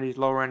Patton, one of these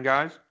lower end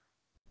guys?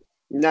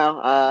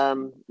 No,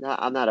 I'm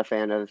not a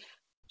fan of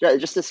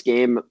just this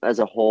game as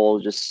a whole.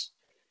 Just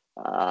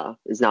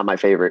is not my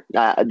favorite.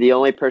 The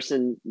only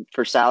person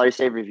for salary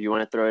saver, if you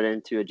want to throw it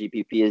into a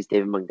GPP, is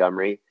David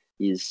Montgomery.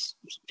 He's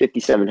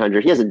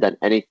 5,700. He hasn't done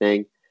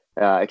anything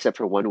except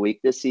for 1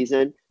 week this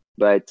season.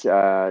 But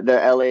the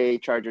LA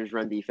Chargers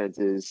run defense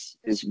is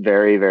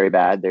very, very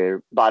bad.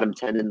 They're bottom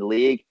 10 in the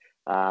league.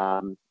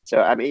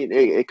 So I mean,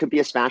 it could be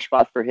a smash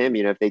spot for him.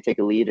 If they take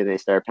a lead and they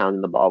start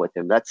pounding the ball with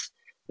him, that's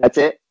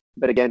it.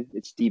 But again,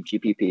 it's deep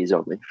GPPs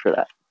only for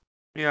that.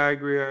 Yeah, I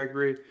agree. I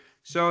agree.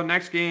 So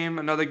next game,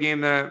 another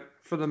game that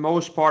for the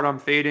most part I'm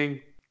fading.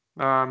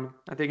 I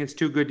think it's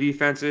two good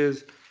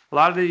defenses. A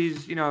lot of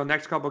these,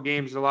 next couple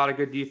games, a lot of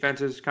good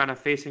defenses kind of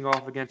facing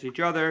off against each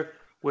other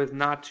with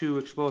not too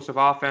explosive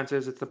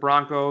offenses. It's the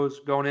Broncos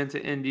going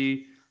into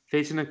Indy,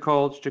 facing the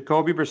Colts.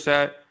 Jacoby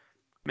Brissett,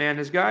 man,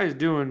 this guy is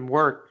doing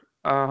work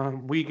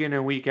week in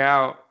and week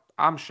out.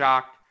 I'm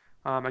shocked.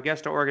 I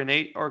guess the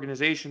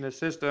organization, the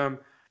system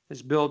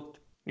is built,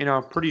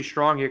 pretty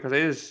strong here because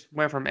they just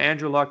went from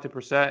Andrew Luck to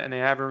Brissett, and they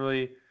haven't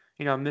really,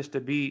 missed a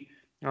beat.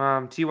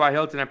 T.Y.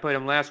 Hilton, I played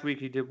him last week.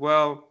 He did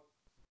well.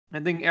 I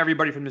think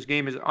everybody from this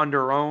game is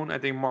under own. I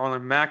think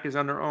Marlon Mack is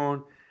under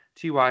own.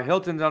 T.Y.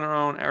 Hilton's under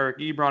own. Eric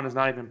Ebron has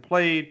not even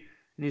played.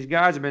 And these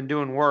guys have been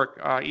doing work.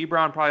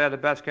 Ebron probably had the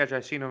best catch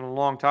I've seen in a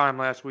long time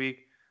last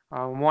week.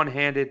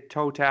 One-handed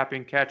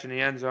toe-tapping catch in the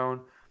end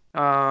zone.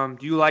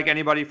 Do you like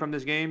anybody from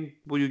this game?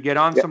 Will you get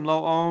on Yeah. some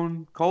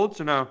low-owned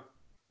Colts or no?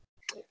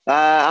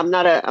 I'm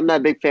not a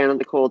big fan of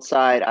the cold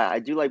side. I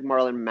do like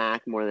Marlon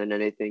Mack more than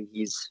anything.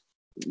 He's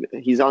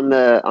on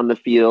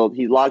the field.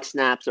 He logs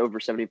snaps over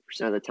 70%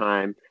 of the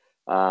time.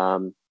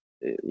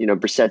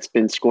 Brissett's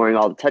been scoring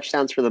all the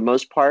touchdowns for the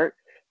most part.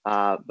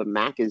 But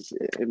Mack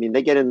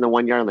they get in the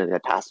 1 yard line and they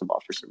pass the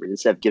ball for some reason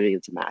instead of giving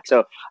it to Mack.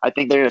 So I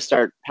think they're going to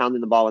start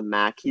pounding the ball with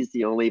Mack. He's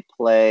the only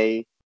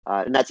play,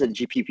 and that's a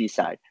GPP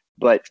side.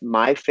 But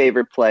my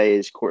favorite play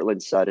is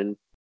Cortland Sutton.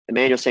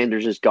 Emmanuel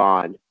Sanders is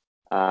gone.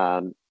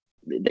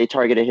 They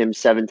targeted him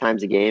 7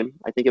 times a game,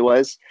 I think it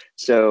was.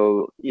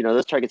 So,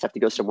 those targets have to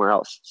go somewhere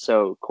else.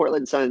 So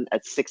Cortland Sutton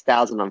at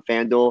 6,000 on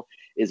FanDuel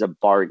is a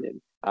bargain.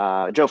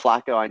 Joe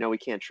Flacco, I know we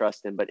can't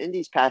trust him, but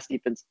Indy's pass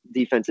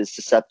defense is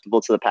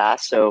susceptible to the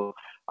pass. So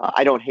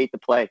I don't hate the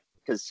play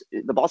because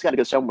the ball's got to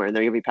go somewhere and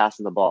they're going to be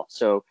passing the ball.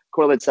 So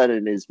Cortland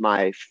Sutton is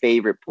my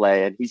favorite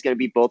play, and he's going to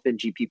be both in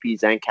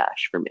GPPs and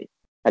cash for me.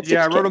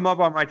 Yeah, I wrote him up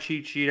on my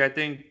cheat sheet. I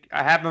think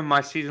I have him in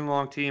my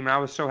season-long team, and I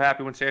was so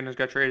happy when Sanders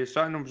got traded.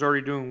 Sutton was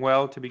already doing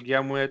well to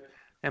begin with.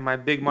 In my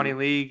big money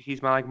league,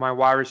 he's my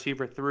wide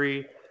receiver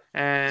 3.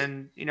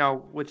 And,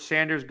 with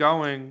Sanders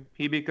going,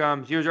 he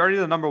was already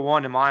the number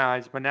 1 in my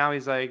eyes, but now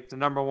he's like the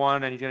number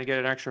 1, and he's going to get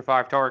an extra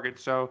 5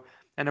 targets. So,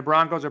 and the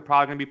Broncos are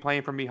probably going to be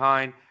playing from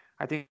behind.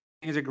 I think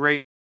he's a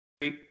great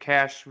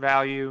cash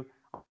value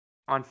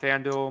on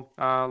FanDuel.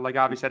 Like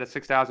Avi said, at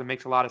 6,000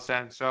 makes a lot of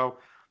sense. So,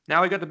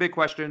 now we got the big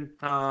question,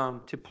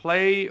 to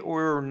play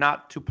or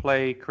not to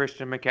play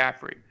Christian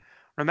McCaffrey.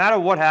 No matter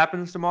what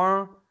happens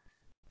tomorrow,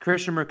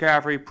 Christian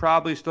McCaffrey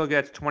probably still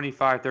gets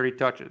 25, 30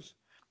 touches.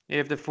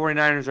 If the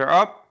 49ers are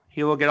up,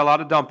 he will get a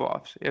lot of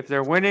dump-offs. If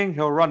they're winning,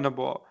 he'll run the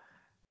ball.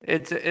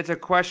 It's a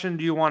question,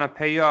 do you want to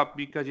pay up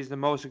because he's the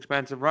most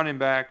expensive running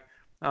back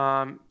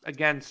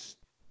against,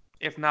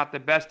 if not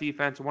the best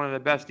defense, one of the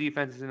best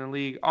defenses in the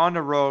league, on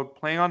the road,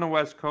 playing on the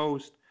West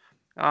Coast.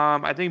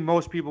 I think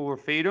most people will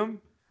fade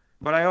him.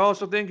 But I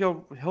also think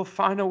he'll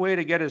find a way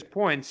to get his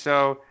points.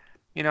 So,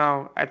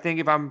 I think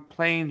if I'm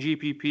playing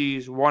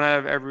GPPs, one out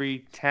of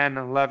every 10,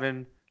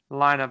 11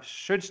 lineups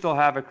should still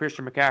have a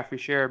Christian McCaffrey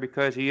share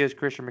because he is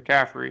Christian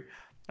McCaffrey.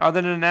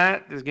 Other than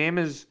that, this game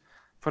is,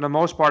 for the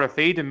most part, a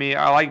fade to me.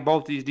 I like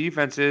both these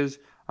defenses.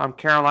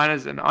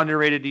 Carolina's an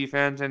underrated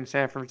defense, and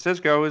San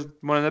Francisco is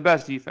one of the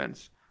best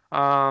defense.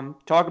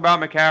 Talk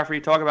about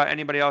McCaffrey. Talk about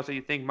anybody else that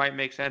you think might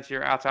make sense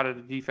here outside of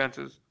the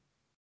defenses.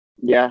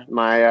 Yeah,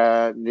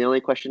 the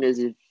only question is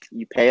if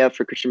you pay up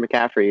for Christian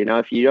McCaffrey.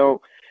 If you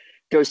don't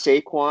go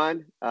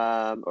Saquon,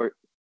 or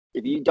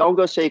if you don't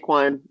go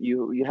Saquon,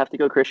 you have to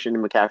go Christian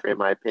McCaffrey, in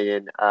my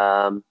opinion.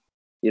 I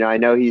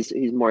know he's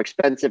more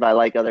expensive. I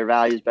like other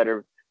values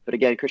better, but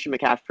again, Christian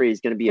McCaffrey is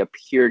going to be a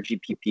pure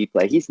GPP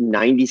play. He's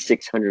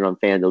 9,600 on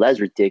FanDuel. That's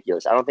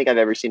ridiculous. I don't think I've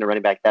ever seen a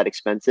running back that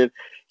expensive.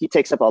 He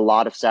takes up a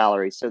lot of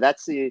salary, so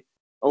that's the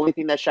only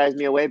thing that shies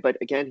me away. But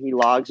again, he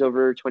logs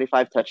over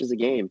 25 touches a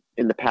game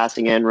in the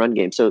passing and run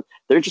game. So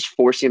they're just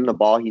forcing him the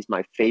ball. He's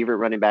my favorite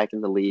running back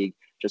in the league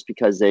just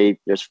because they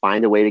just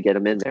find a way to get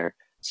him in there.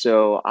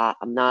 So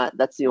I'm not.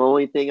 That's the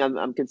only thing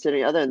I'm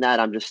considering. Other than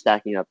that, I'm just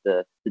stacking up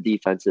the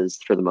defenses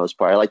for the most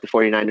part. I like the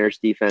 49ers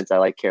defense. I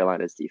like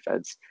Carolina's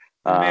defense.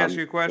 Let me ask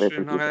you a question.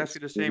 I'm going to ask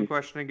you the same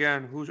question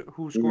again.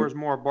 Who scores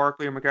more,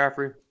 Barkley or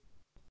McCaffrey?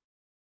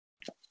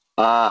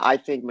 I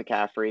think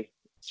McCaffrey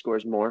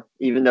scores more,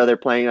 even though they're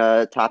playing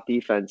a top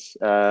defense.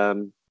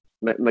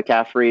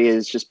 McCaffrey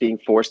is just being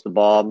forced the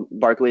ball.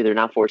 Barkley, they're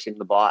not forcing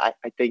the ball. I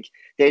think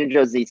Daniel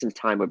Jones needs some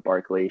time with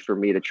Barkley for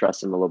me to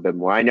trust him a little bit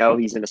more. I know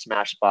he's in a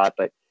smash spot,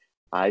 but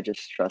I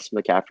just trust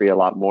McCaffrey a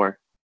lot more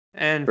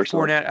And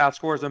personally. Fournette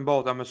outscores them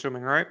both, I'm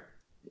assuming, right?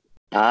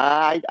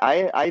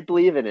 I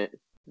believe in it.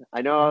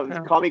 I know. Okay.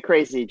 Call me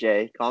crazy,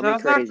 Jay. Call No, me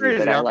it's not crazy, but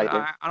crazy. I like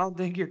it. I don't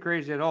think you're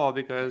crazy at all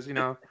because,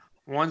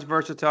 one's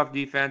versus a tough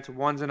defense,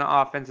 one's in an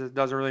offense that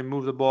doesn't really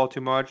move the ball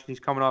too much. He's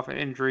coming off an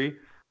injury.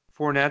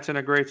 Fournette's in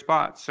a great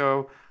spot.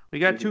 So we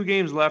got Mhm. two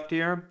games left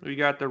here. We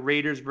got the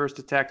Raiders versus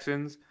the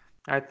Texans.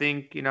 I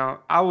think,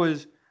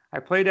 I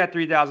played that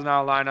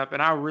 $3,000 lineup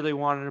and I really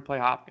wanted to play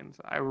Hopkins.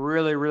 I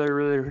really, really,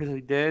 really,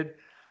 really did.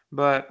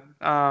 But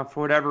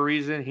for whatever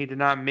reason, he did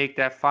not make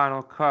that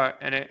final cut,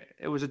 and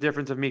it was a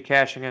difference of me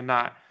cashing and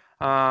not.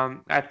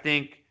 I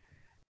think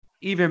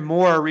even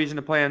more reason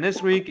to play him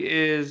this week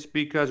is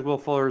because Will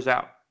Fuller's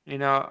out.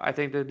 I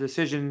think the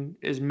decision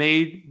is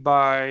made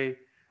by,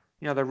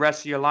 the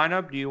rest of your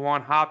lineup. Do you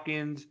want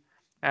Hopkins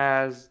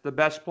as the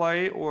best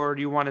play, or do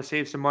you want to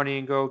save some money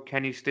and go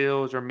Kenny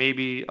Stills or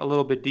maybe a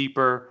little bit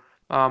deeper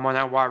on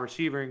that wide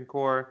receiving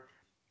core?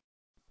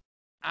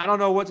 I don't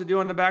know what to do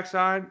on the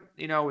backside.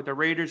 With the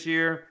Raiders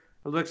here,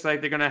 it looks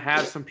like they're going to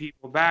have some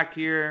people back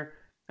here.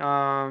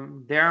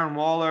 Darren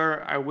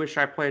Waller, I wish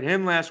I played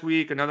him last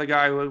week. Another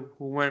guy who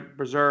went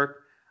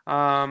berserk.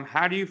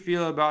 How do you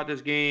feel about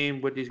this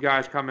game with these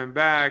guys coming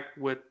back,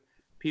 with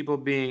people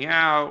being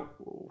out?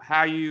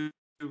 How you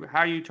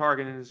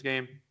targeting this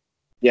game?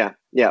 Yeah.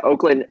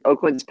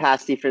 Oakland's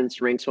pass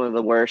defense ranks one of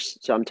the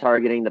worst, so I'm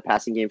targeting the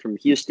passing game from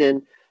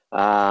Houston.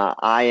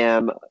 I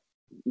am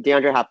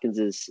DeAndre Hopkins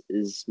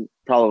is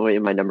probably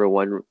my number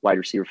one wide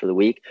receiver for the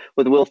week.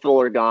 With Will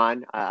Fuller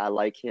gone, I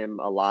like him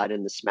a lot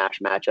in the smash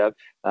matchup.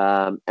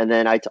 And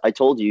then I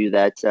told you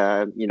that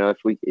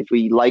if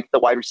we like the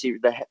wide receiver,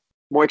 the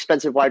more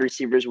expensive wide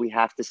receivers, we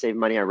have to save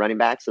money on running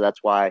back. So that's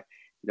why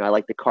I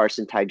like the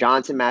Carson Ty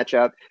Johnson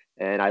matchup,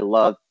 and I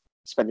love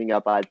spending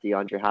up on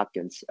DeAndre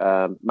Hopkins.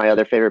 My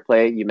other favorite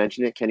play, you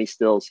mentioned it, Kenny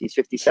Stills. He's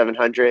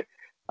 5,700.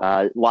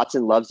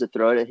 Watson loves to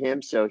throw it at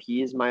him, so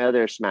he is my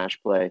other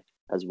smash play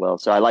as well.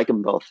 So I like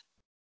them both.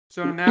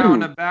 So now on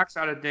the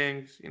backside of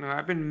things,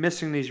 I've been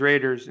missing these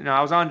Raiders.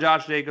 I was on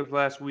Josh Jacobs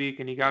last week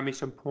and he got me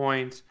some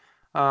points.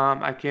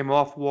 I came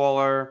off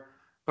Waller,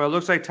 but it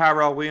looks like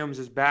Tyrell Williams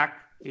is back.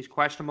 He's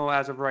questionable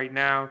as of right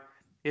now.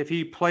 If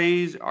he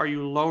plays, are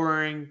you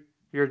lowering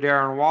your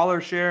Darren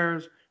Waller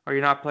shares? Are you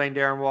not playing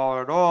Darren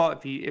Waller at all?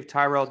 If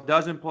Tyrell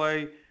doesn't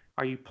play,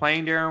 are you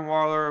playing Darren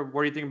Waller?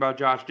 What do you think about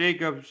Josh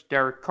Jacobs?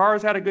 Derek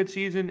Carr's had a good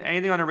season.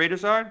 Anything on the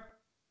Raiders side?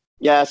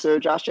 Yeah, so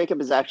Josh Jacob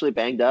is actually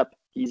banged up.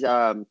 He's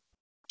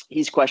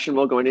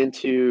questionable going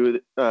into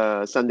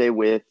Sunday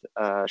with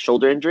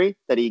shoulder injury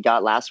that he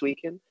got last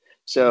weekend.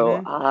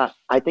 So Mm-hmm.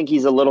 I think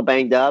he's a little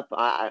banged up.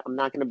 I'm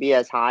not going to be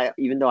as high,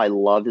 even though I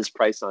love his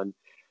price on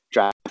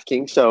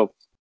DraftKings. So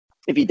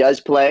if he does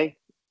play,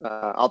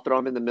 I'll throw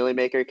him in the Millie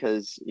Maker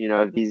because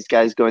if these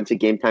guys go into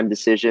game time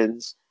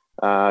decisions,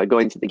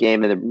 going to the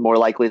game, and they're more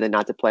likely than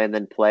not to play and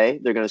then play,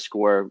 they're going to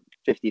score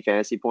 50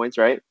 fantasy points,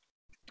 right?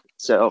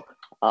 So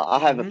I'll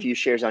have a Mm-hmm. few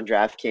shares on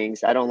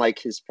DraftKings. I don't like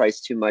his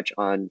price too much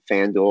on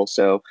FanDuel.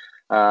 So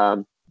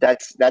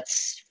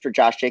that's for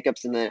Josh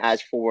Jacobs. And then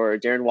as for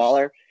Darren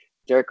Waller,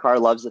 Derek Carr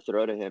loves to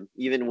throw to him,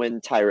 even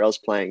when Tyrell's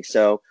playing.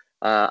 So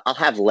I'll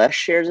have less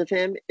shares of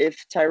him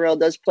if Tyrell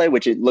does play,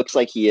 which it looks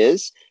like he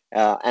is.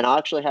 And I'll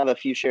actually have a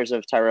few shares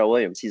of Tyrell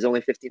Williams. He's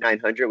only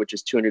 5,900, which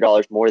is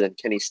 $200 more than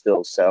Kenny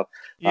Stills. So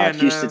Yeah,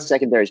 Houston's no.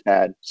 secondary is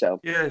bad. So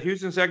Yeah,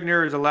 Houston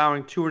secondary is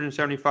allowing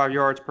 275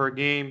 yards per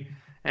game.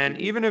 And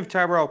mhm. even if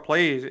Tyrell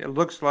plays, it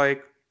looks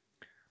like,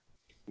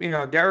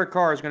 Derek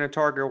Carr is going to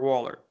target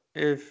Waller.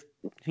 If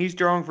he's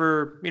throwing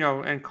for,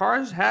 and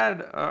Carr's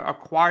had a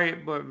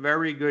quiet but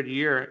very good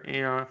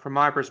year, from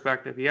my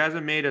perspective. He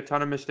hasn't made a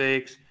ton of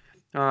mistakes.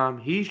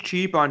 He's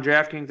cheap on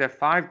DraftKings at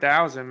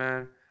 5,000,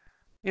 man.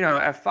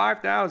 At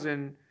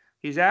 5,000,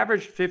 he's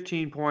averaged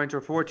 15 points or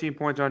 14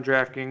 points on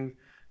DraftKings.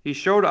 He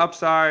showed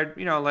upside,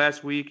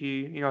 last week.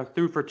 He,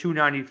 threw for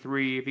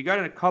 293. If he got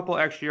in a couple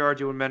extra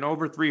yards, he would have been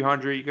over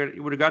 300.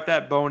 You would have got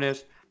that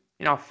bonus.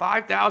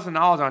 $5,000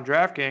 on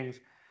DraftKings.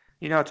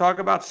 Talk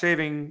about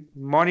saving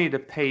money to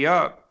pay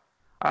up.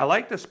 I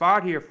like the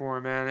spot here for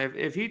him, man.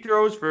 If he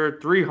throws for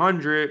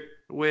 300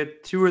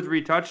 with two or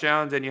three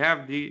touchdowns and you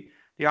have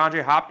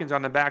DeAndre Hopkins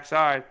on the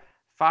backside,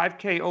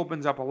 5K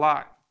opens up a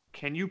lot.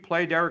 Can you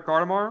play Derek Carr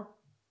tomorrow?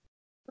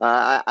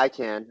 I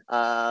can,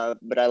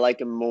 but I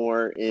like him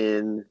more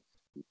in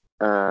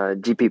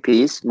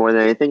GPPs more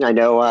than anything. I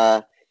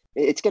know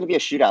it's going to be a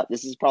shootout.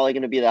 This is probably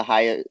going to be the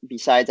highest,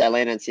 besides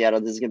Atlanta and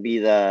Seattle. This is going to be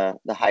the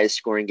highest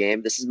scoring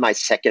game. This is my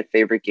second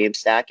favorite game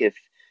stack if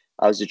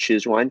I was to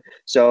choose one.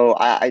 So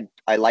I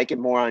like it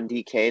more on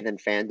DK than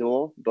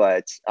FanDuel,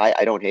 but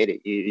I don't hate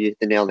it. You hit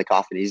the nail in the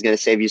coffin. He's going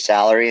to save you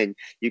salary, and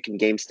you can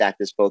game stack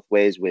this both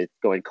ways with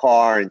going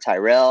Carr and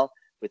Tyrell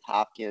with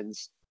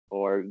Hopkins,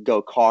 or go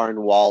Carr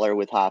and Waller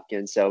with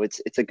Hopkins. So it's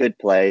a good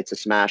play. It's a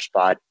smash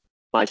spot.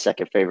 My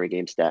second favorite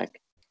game stack.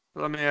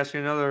 Let me ask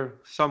you another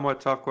somewhat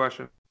tough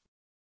question.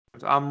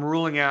 I'm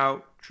ruling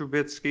out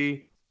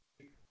Trubisky,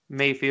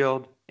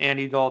 Mayfield,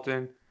 Andy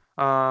Dalton,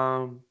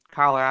 Kyle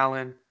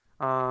Allen,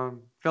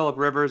 Philip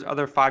Rivers,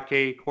 other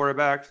 5K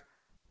quarterbacks.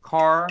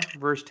 Carr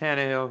versus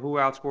Tannehill. Who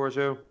outscores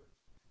who?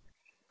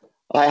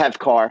 I have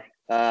Carr,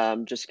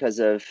 just because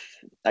of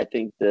I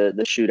think the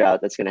shootout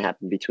that's going to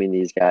happen between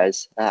these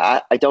guys.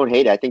 I don't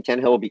hate it. I think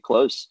Tannehill will be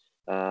close.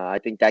 I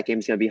think that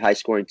game's going to be high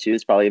scoring too.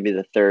 It's probably going to be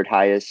the third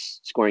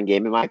highest scoring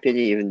game in my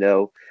opinion, even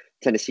though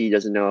Tennessee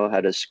doesn't know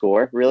how to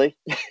score really.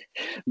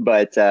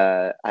 But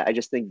I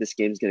just think this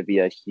game's going to be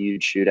a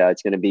huge shootout.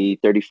 It's going to be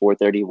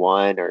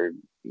 34-31 or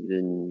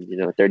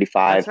even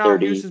 35 That's how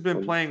 30. Houston's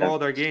been playing all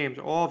their games.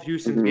 All of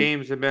Houston's Mm-hmm.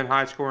 games have been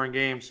high scoring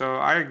games. So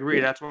I agree.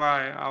 Yeah. That's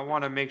why I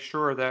want to make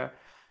sure that,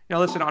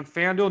 listen, on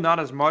FanDuel, not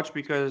as much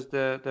because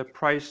the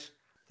price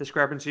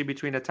discrepancy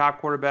between the top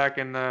quarterback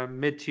and the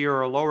mid tier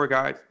or lower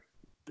guys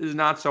is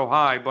not so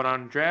high. But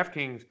on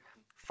DraftKings,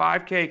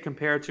 5K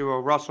compared to a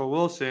Russell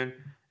Wilson,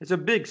 it's a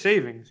big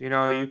savings. You can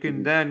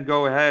Mm-hmm. then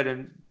go ahead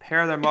and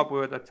pair them up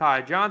with a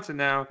Ty Johnson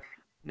now.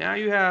 Now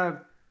you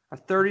have a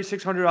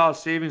 $3,600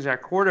 savings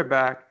at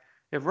quarterback.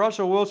 If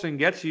Russell Wilson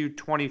gets you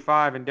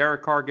 25 and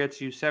Derek Carr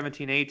gets you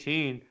 17,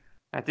 18,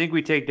 I think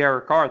we take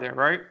Derek Carr there,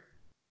 right?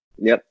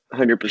 Yep, Yeah.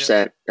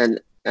 100%. And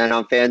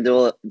on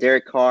FanDuel,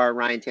 Derek Carr,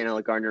 Ryan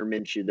Tannehill, Gardner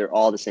Minshew, they're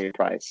all the same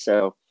price.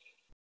 So,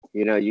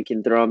 you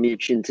can throw them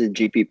each into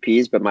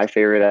GPPs, but my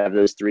favorite out of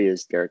those three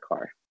is Derek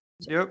Carr.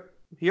 So, Yep.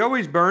 He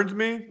always burns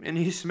me and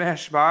he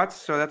smashed spots,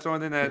 so that's the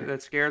only thing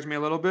that scares me a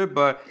little bit.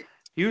 But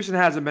Houston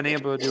hasn't been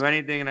able to do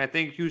anything, and I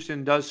think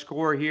Houston does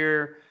score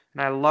here.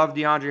 And I love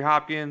DeAndre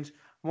Hopkins.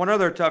 One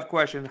other tough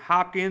question: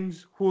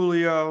 Hopkins,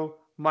 Julio,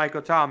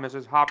 Michael Thomas.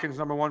 Is Hopkins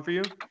number one for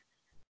you?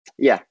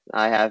 yeah,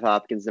 I have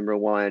Hopkins number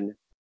one.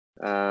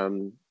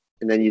 And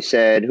then you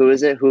said, who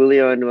is it?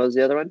 Julio, and what was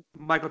the other one?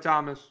 Michael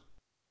Thomas.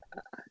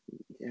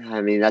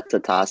 I mean, that's a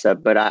toss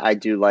up, but I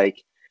do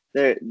like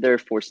they're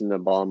forcing the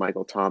ball on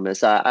Michael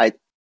Thomas. I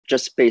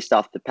just based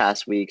off the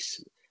past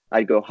weeks,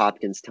 I'd go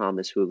Hopkins,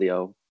 Thomas,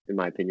 Julio, in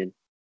my opinion.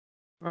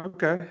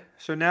 Okay,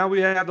 so now we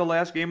have the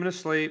last game of the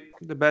slate,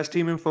 the best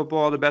team in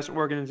football, the best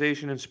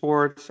organization in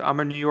sports. I'm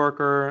a New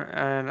Yorker,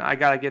 and I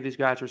gotta give these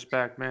guys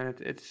respect, man.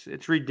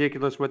 It's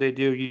ridiculous what they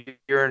do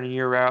year in and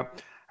year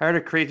out. I heard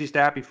a crazy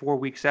stat before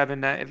Week 7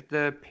 that if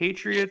the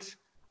Patriots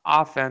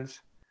offense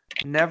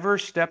never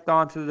stepped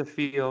onto the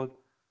field,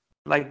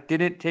 like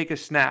didn't take a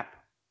snap,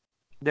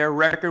 their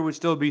record would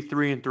still be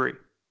 3-3.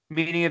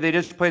 Meaning, if they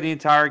just play the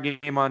entire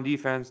game on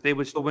defense, they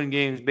would still win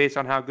games based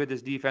on how good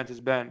this defense has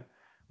been,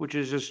 which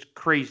is just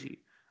crazy.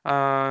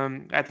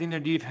 I think their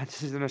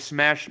defense is in a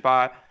smash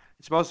spot.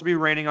 It's supposed to be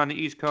raining on the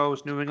East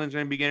Coast. New England's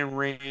going to be getting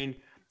rain.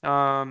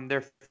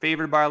 They're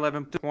favored by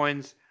 11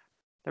 points.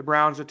 The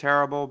Browns are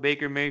terrible.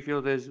 Baker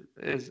Mayfield is.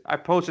 I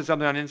posted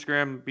something on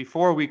Instagram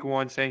before Week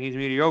 1 saying he's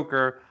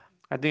mediocre.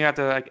 I think I have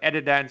to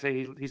edit that and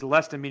say he's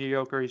less than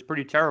mediocre. He's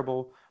pretty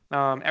terrible.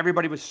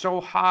 Everybody was so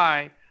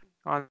high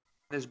on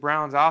this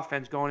Browns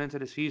offense going into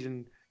the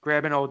season,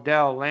 grabbing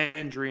Odell,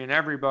 Landry, and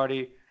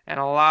everybody, and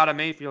a lot of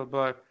Mayfield,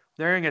 but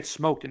they're gonna get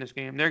smoked in this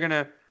game. They're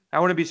gonna. I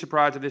wouldn't be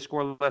surprised if they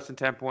score less than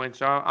 10 points.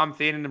 So I'm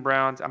fading the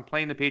Browns. I'm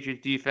playing the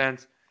Patriots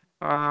defense.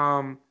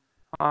 Um,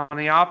 on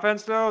the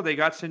offense, though, they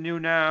got Sanu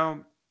now.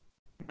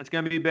 It's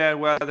going to be bad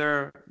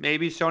weather.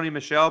 Maybe Sony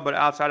Michelle, but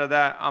outside of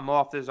that, I'm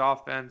off this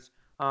offense.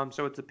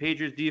 So it's the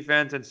Patriots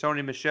defense and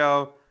Sony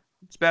Michelle,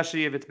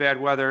 especially if it's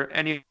bad weather.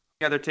 Any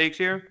other takes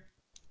here?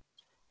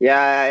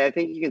 Yeah, I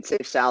think you can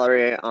save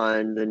salary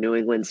on the New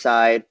England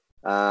side.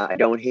 I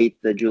don't hate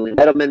the Julian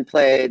Edelman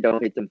play.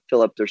 Don't hate the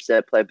Philip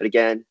Dorsett play. But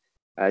again,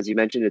 as you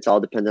mentioned, it's all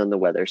dependent on the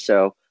weather.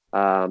 So,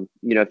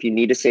 if you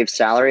need to save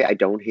salary, I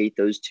don't hate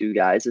those two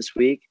guys this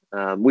week.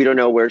 We don't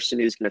know where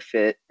Sanu's going to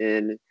fit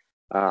in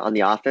on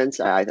the offense.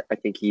 I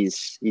think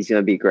he's going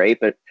to be great,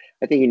 but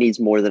I think he needs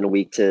more than a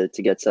week to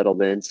get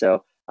settled in.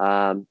 So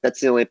that's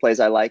the only plays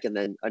I like. And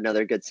then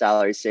another good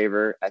salary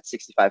saver at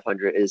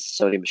 6,500 is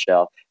Sony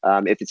Michelle.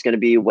 If it's going to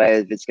be wet,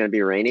 if it's going to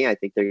be rainy, I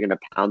think they're going to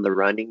pound the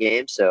running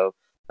game. So,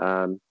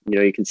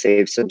 you can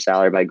save some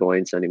salary by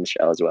going Sony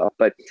Michelle as well.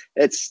 But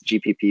it's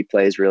GPP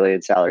plays really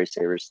and salary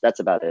savers. That's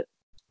about it.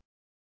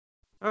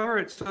 All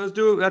right, so let's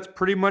do it. That's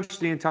pretty much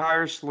the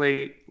entire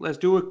slate. Let's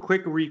do a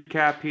quick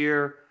recap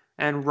here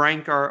and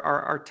rank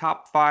our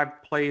top five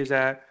plays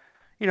that,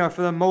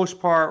 for the most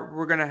part,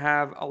 we're going to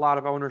have a lot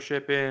of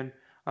ownership in.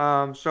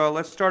 So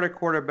let's start at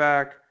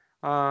quarterback.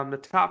 The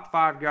top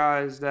five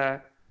guys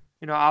that,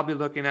 I'll be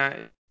looking at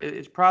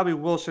is probably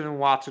Wilson and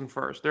Watson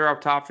first. They're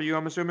up top for you,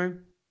 I'm assuming?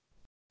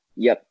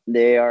 Yep,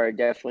 they are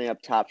definitely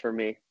up top for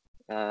me.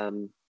 At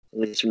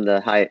least from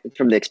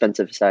the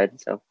expensive side.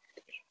 So.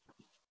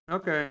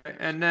 Okay,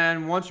 and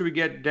then once we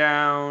get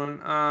down,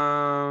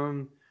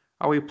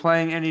 are we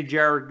playing any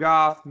Jared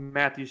Goff,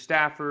 Matthew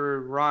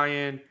Stafford,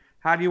 Ryan?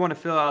 How do you want to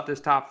fill out this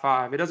top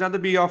five? It doesn't have to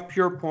be off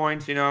pure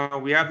points. We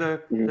have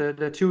the, Mhm. the,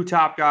 the two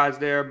top guys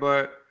there,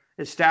 but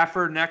is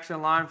Stafford next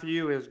in line for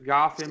you? Is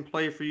Goff in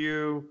play for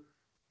you?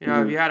 If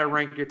Mhm. you had to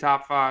rank your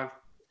top five.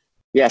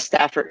 Yeah,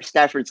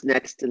 Stafford's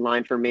next in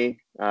line for me.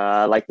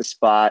 I like the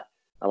spot.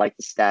 I like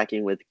the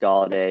stacking with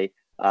Galladay.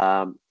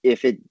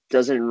 If it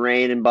doesn't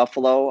rain in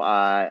Buffalo,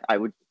 I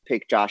would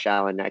pick Josh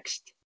Allen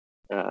next,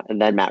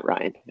 and then Matt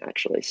Ryan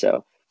actually.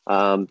 So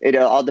it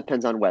all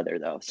depends on weather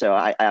though. So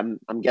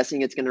I'm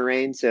guessing it's going to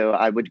rain. So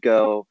I would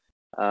go,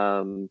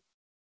 and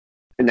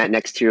that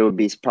next tier would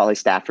be probably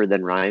Stafford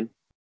then Ryan.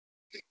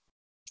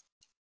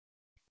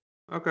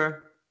 Okay.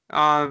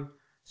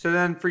 So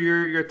then for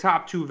your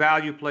top two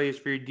value plays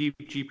for your deep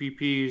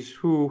GPPs,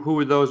 who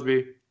would those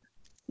be?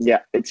 Yeah,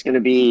 it's going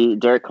to be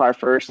Derek Carr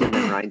first, and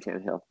then Ryan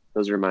Tannehill.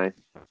 Those are mine.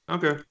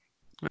 Okay.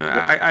 Yep.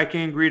 I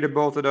can agree to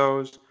both of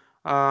those.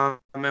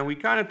 And we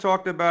kind of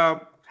talked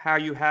about how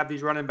you have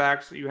these running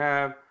backs that you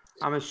have.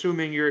 I'm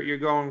assuming you're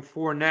going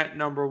Fournette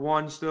number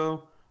one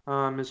still,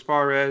 as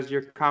far as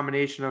your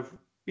combination of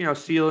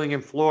ceiling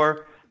and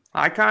floor.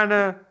 I kind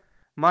of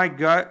my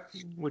gut,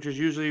 which is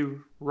usually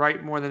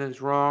right more than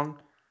it's wrong,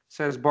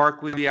 says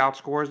Barkley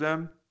outscores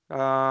them.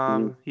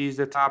 Mhm. He's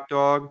the top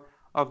dog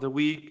of the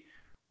week.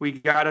 We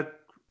got to,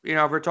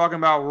 if we're talking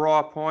about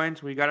raw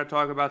points, we got to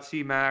talk about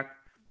C-Mac.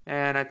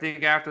 And I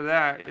think after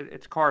that,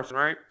 it's Carson,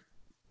 right?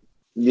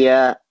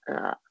 Yeah,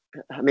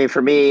 I mean,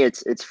 for me,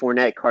 it's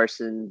Fournette,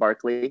 Carson,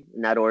 Barkley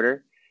in that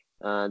order.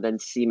 Then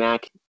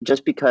C-Mac,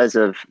 just because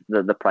of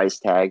the price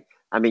tag.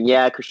 I mean,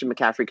 yeah, Christian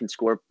McCaffrey can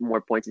score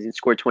more points. He can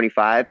score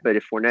 25, but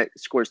if Fournette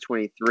scores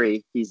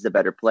 23, he's the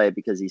better play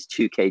because he's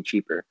 2K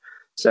cheaper.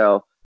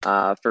 So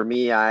for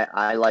me,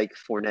 I like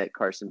Fournette,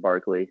 Carson,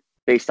 Barkley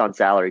based on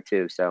salary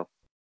too. So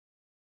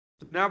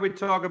Now we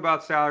talk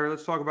about salary.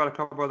 Let's talk about a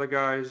couple other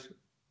guys.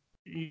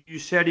 You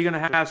said you're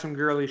going to have some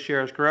Gurley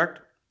shares, correct?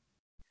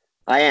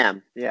 I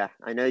am. Yeah,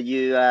 I know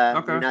you're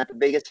Okay. not the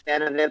biggest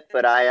fan of it,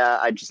 but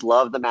I just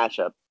love the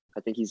matchup. I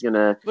think he's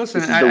gonna.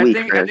 Listen, This is the I week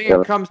think for I him. think it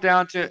So comes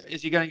down to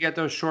is he going to get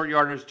those short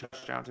yardage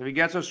touchdowns? If he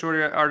gets those short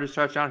yardage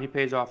touchdowns, he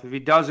pays off. If he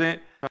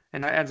doesn't,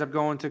 and that ends up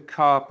going to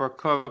Cup or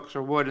Cooks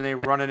or Wood, and they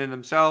run it in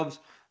themselves,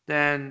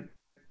 then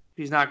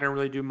he's not going to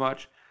really do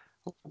much.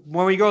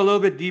 When we go a little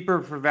bit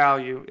deeper for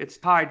value, it's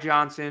Ty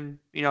Johnson,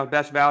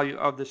 best value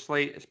of the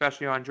slate,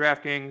 especially on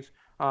DraftKings.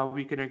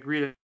 We can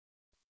agree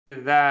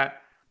to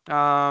that.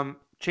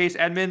 Chase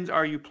Edmonds,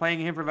 are you playing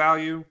him for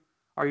value?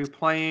 Are you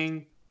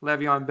playing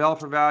Le'Veon Bell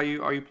for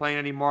value? Are you playing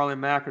any Marlon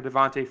Mack or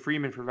Devontae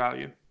Freeman for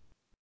value?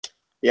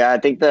 yeah, I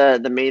think the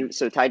main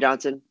Ty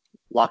Johnson,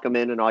 lock him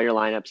in all your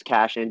lineups,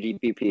 cash and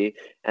GPP,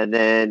 and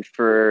then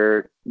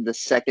for the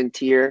second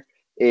tier,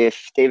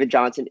 if David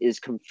Johnson is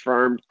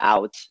confirmed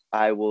out,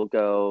 I will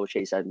go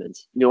Chase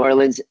Edmonds. New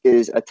Orleans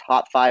is a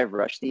top 5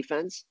 rush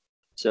defense,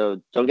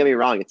 so don't get me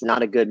wrong, it's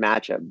not a good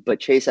matchup, but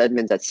Chase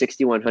Edmonds at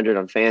 6,100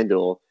 on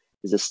FanDuel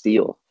is a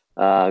steal.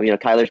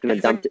 Kyler's going to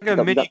He's dump, like a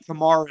dump, mini dump.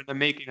 Kamara in the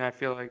making, I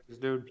feel like, this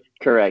dude.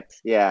 Correct.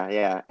 Yeah,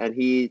 yeah. And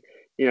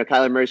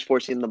Kyler Murray's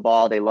forcing the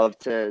ball. They love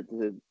to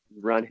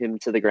run him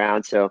to the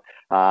ground. So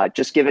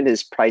just given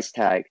his price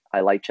tag,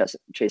 I like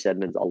Chase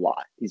Edmonds a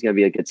lot. He's going to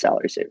be a good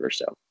salary saver.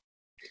 So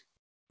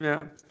Yeah.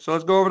 So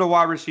let's go over to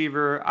wide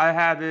receiver. I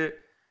have it.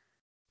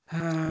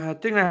 I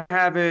think I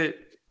have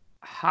it.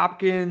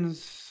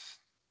 Hopkins,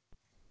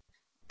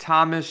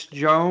 Thomas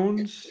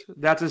Jones.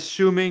 That's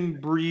assuming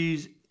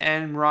Breeze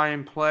and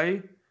Ryan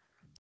play.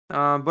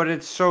 But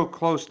it's so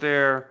close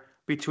there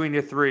between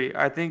the three.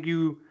 I think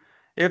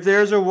if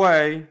there's a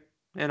way,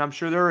 and I'm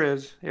sure there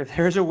is, if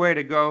there's a way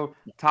to go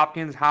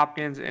Topkins,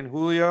 Hopkins, and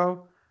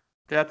Julio,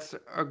 that's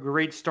a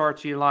great start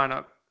to your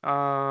lineup.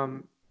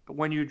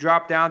 When you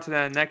drop down to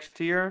that next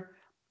tier,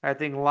 I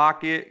think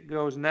Lockett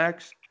goes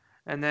next.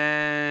 And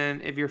then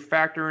if you're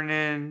factoring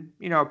in,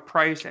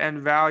 price and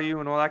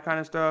value and all that kind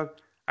of stuff,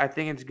 I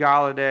think it's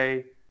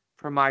Galladay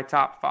for my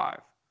top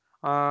five.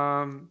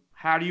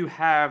 How do you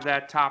have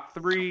that top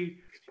three?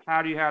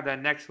 How do you have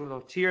that next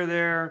little tier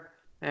there?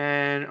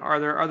 And are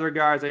there other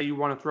guys that you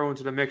want to throw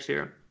into the mix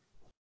here?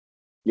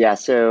 yeah,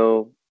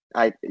 so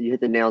you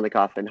hit the nail in the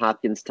coffin.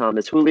 Hopkins,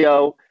 Thomas,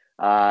 Julio.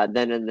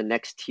 Then in the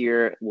next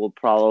tier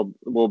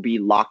will be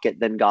Lockett,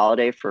 then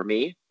Galladay for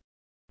me.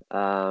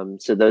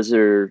 So those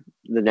are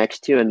the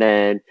next two, and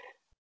then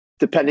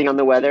depending on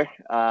the weather,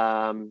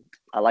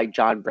 I like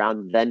John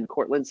Brown, then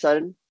Cortland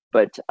Sutton.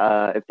 But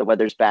if the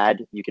weather's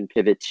bad, you can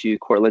pivot to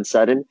Cortland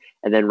Sutton,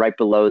 and then right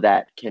below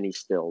that, Kenny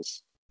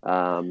Stills.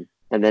 And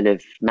then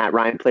if Matt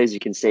Ryan plays, you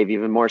can save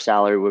even more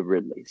salary with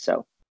Ridley.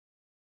 So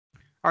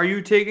Are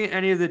you taking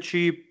any of the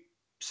cheap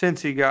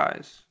Cincy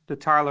guys, the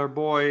Tyler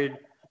Boyd,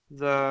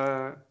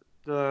 the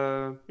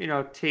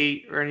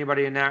Tate, or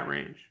anybody in that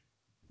range?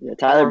 yeah, Or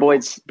Tyler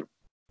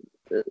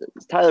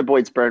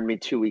Boyd's burned me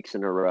 2 weeks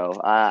in a row.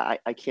 I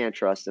can't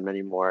trust him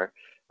anymore.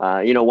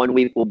 1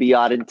 week will be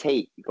Auden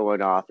Tate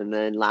going off, and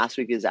then last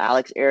week is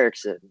Alex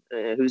Erickson.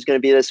 Who's going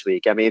to be this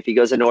week? I mean, if he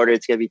goes in order,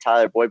 it's going to be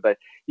Tyler Boyd, but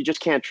you just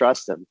can't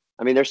trust him.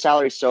 I mean, their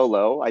salary's so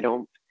low. I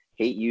don't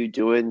hate you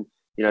doing,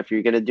 if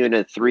you're going to do in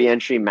a 3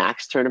 entry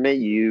max tournament,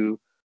 you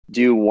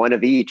do one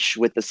of each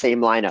with the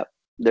same lineup.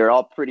 They're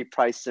all pretty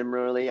priced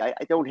similarly. I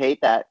don't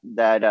hate that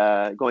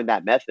going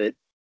that method,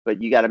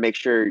 but you got to make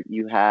sure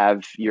you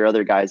have your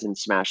other guys in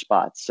smash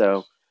spots.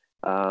 So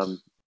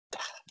um,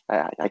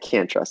 I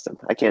can't trust them.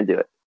 I can't do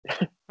it.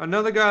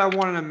 Another guy I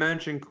wanted to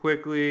mention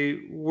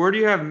quickly. Where do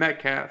you have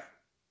Metcalf?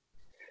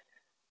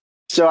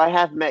 So I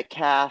have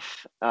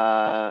Metcalf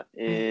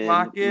in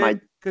my.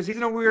 Lockett, because he's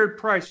in a weird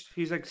price.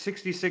 He's like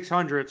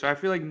 6,600. So I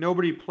feel like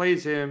nobody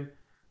plays him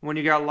when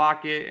you got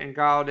Lockett and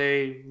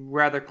Galladay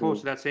rather close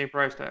mm, to that same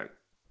price tag.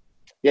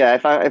 Yeah,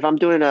 if I'm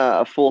doing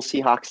a full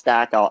Seahawks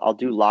stack, I'll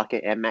do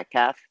Lockett and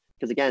Metcalf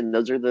because again,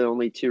 those are the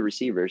only two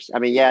receivers. I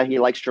mean, yeah, he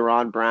likes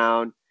Jaron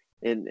Brown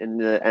in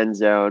the end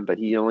zone, but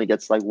he only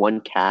gets like one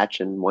catch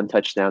and one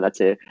touchdown.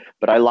 That's it.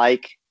 But I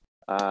like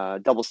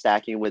double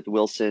stacking with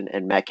Wilson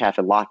and Metcalf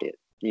and Lockett.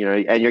 And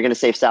you're going to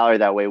save salary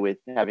that way with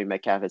having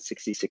Metcalf at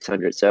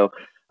 6,600. So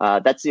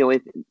that's the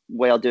only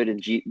way I'll do it in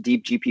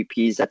deep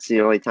GPPs. That's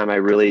the only time I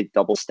really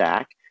double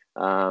stack.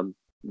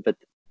 But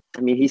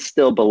I mean, he's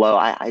still below.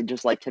 I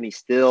just like Kenny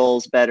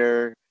Stills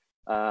better,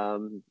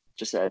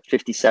 just at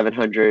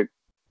 5,700.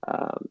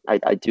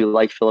 I do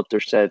like Philip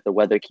Dorsett. The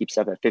weather keeps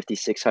up at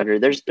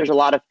 5,600. There's a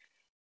lot of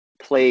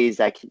plays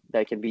that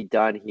can be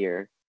done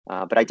here,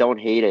 but I don't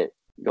hate it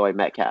going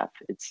Metcalf.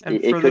 And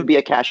It for could the be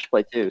a cash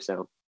play too.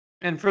 So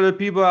and for the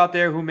people out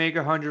there who make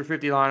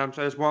 150 lineups,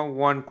 I just want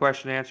one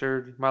question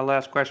answered. My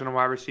last question on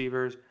wide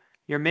receivers.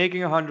 You're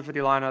making 150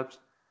 lineups.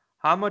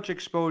 How much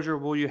exposure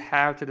will you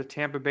have to the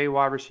Tampa Bay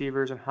wide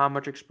receivers, and how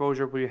much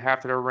exposure will you have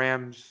to the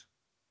Rams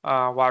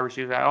wide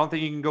receivers? I don't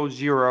think you can go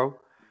zero.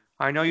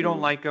 I know you don't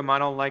mm, like them. I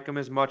don't like them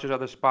as much as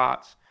other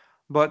spots,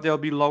 but they'll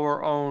be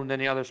lower owned than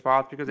the other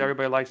spots because mm,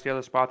 everybody likes the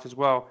other spots as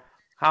well.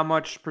 How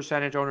much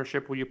percentage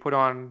ownership will you put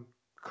on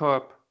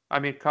Cup? I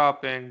mean,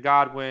 Cup and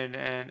Godwin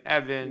and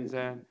Evans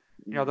and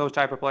those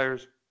type of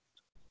players.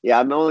 yeah,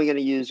 I'm only going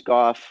to use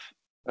Goff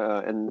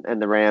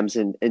and the Rams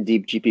in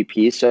deep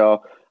GPP.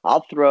 So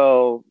I'll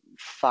throw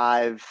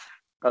five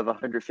of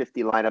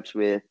 150 lineups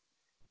with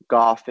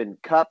Goff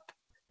and Cup.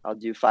 I'll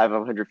do five of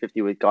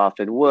 150 with Goff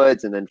and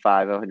Woods, and then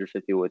five of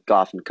 150 with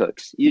Goff and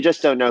Cooks. You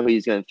just don't know who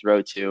he's going to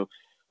throw to.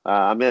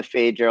 I'm going to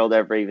fade Gerald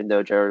Everett, even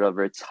though Gerald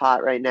Everett's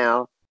hot right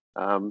now.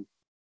 Um,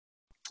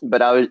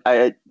 but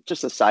I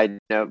just a side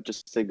note,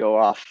 just to go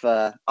off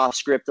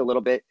script a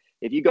little bit.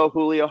 If you go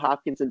Julio,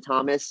 Hopkins, and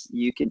Thomas,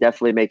 you can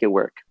definitely make it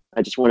work.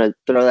 I just want to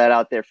throw that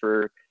out there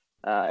for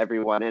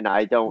everyone, and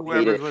I don't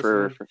hate Whoever's it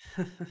listening.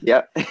 for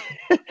yeah,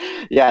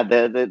 yeah.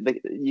 The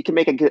you can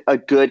make a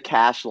good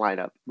cash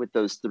lineup with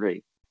those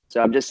three.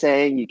 So I'm just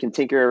saying you can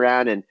tinker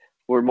around, and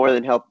we're more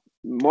than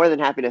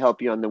happy to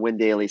help you on the Win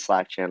Daily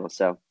Slack channel.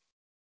 So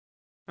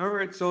All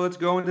right, so let's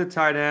go into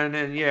tight end.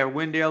 And yeah,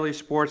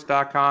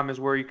 windailysports.com is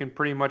where you can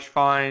pretty much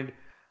find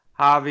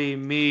Javi,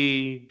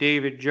 me,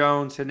 David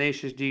Jones,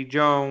 Tenacious D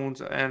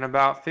Jones, and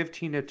about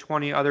 15 to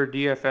 20 other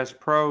DFS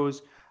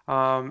pros.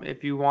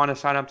 If you want to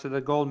sign up to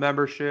the gold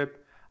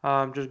membership,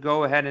 just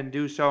go ahead and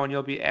do so, and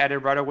you'll be added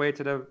right away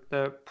to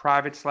the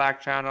private Slack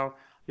channel.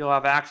 You'll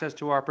have access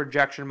to our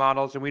projection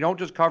models, and we don't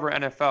just cover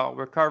NFL.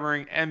 We're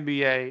covering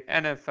NBA,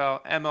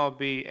 NFL,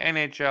 MLB,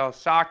 NHL,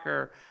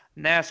 soccer,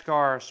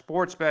 NASCAR,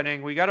 sports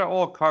betting. We got it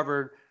all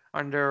covered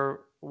under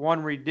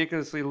one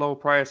ridiculously low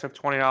price of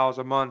 $20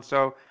 a month.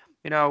 So,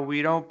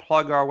 we don't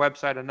plug our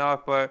website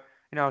enough, but,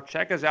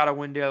 check us out at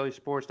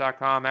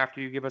windailysports.com after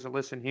you give us a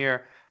listen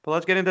here. But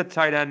let's get into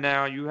tight end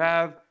now. You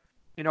have,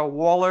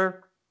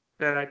 Waller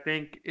that I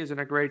think is in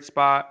a great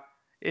spot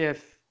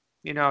if,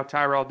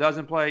 Tyrell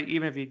doesn't play.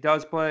 Even if he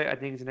does play, I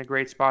think he's in a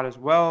great spot as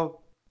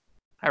well.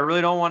 I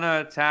really don't want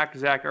to attack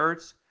Zach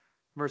Ertz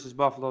versus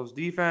Buffalo's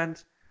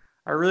defense.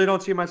 I really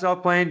don't see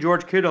myself playing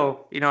George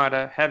Kittle, at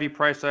a heavy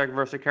price tag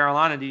versus the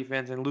Carolina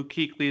defense, and Luke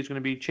Kuechly is going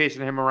to be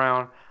chasing him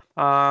around.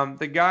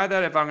 The guy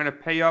that if I'm going to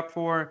pay up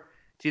for,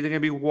 it's either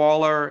going to be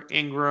Waller,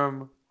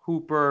 Ingram,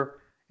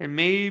 Hooper, and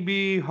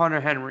maybe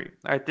Hunter Henry.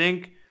 I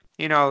think,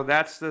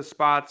 that's the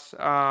spots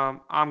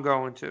I'm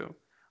going to.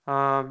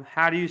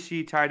 How do you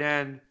see tight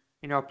end,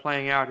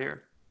 playing out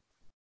here?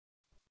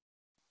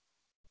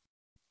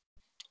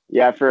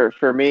 yeah,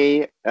 for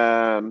me,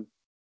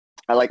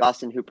 I like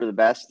Austin Hooper the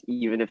best,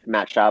 even if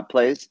Matt Schaub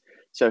plays.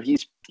 So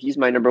he's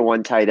my number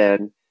one tight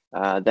end.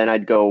 Then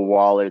I'd go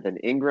Waller, then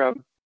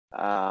Ingram.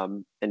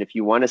 And if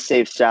you want to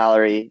save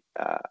salary,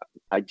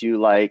 I do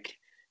like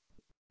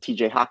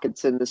TJ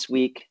Hawkinson this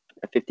week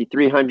at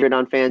 5,300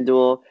 on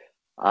FanDuel.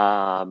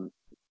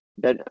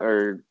 Then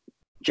or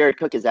Jared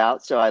Cook is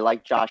out, so I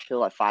like Josh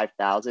Hill at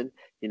 5,000.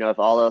 If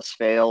all else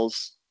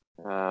fails,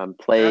 That's a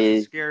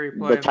play scary the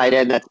play, tight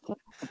man.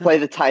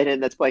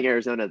 end that's playing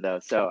Arizona though.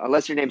 So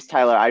unless your name's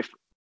Tyler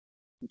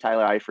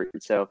Eifert.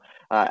 So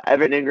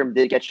Evan Ingram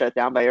did get shut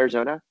down by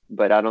Arizona,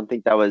 but I don't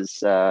think that was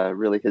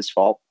really his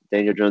fault.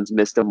 Daniel Jones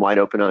missed him wide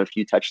open on a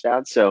few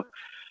touchdowns. So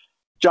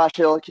Josh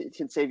Hill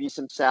can save you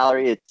some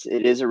salary. It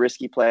is a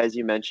risky play, as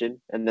you mentioned.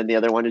 And then the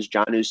other one is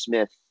Jonnu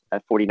Smith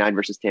at 49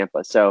 versus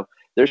Tampa. So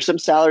there's some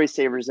salary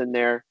savers in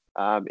there.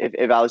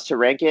 If I was to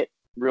rank it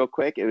real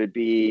quick, it would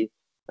be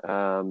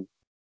Jonnu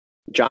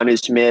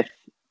Smith,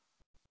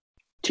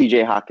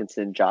 TJ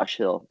Hawkinson, Josh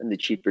Hill, and the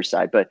cheaper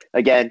side. But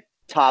again,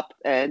 top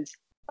end,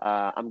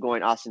 I'm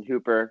going Austin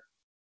Hooper,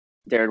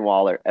 Darren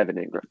Waller, Evan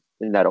Ingram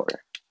in that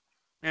order.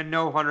 And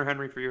no Hunter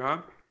Henry for you,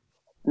 huh?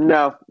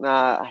 No,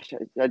 I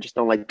just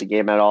don't like the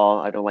game at all.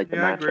 I don't like the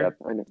Yeah, I agree. matchup.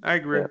 I know. I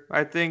agree. Yeah.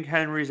 I think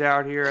Henry's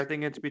out here. I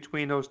think it's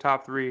between those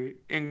top three: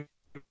 Ingram,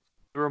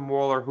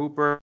 Waller,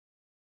 Hooper.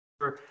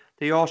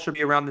 They all should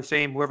be around the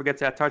same. Whoever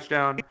gets that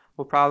touchdown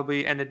will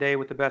probably end the day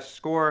with the best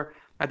score.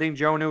 I think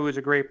Jonnu is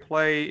a great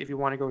play if you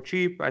want to go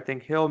cheap. I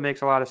think Hill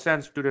makes a lot of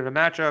sense due to the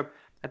matchup.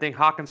 I think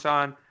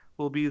Hawkinson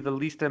will be the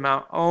least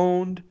amount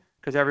owned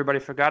because everybody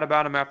forgot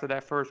about him after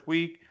that first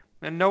week.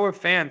 And Noah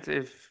Fant,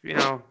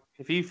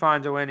 if he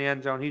finds a way in the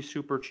end zone, he's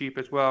super cheap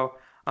as well.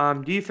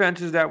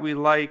 Defenses that we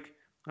like,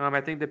 I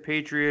think the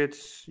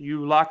Patriots,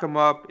 you lock them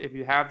up if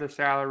you have the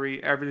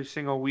salary every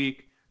single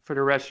week for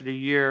the rest of the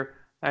year.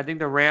 I think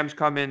the Rams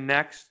come in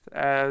next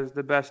as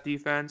the best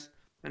defense.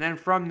 And then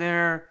from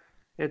there,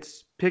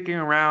 it's picking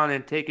around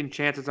and taking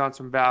chances on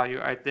some value.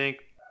 I think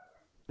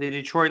the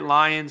Detroit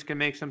Lions can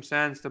make some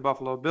sense. The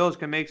Buffalo Bills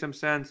can make some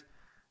sense.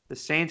 The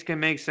Saints can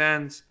make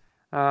sense.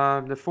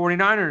 The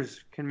 49ers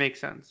can make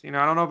sense. I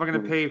don't know if I'm going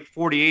to Mhm. pay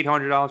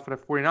 $4,800 for the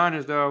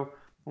 49ers, though,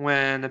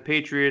 when the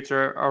Patriots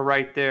are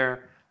right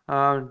there.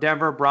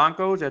 Denver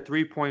Broncos at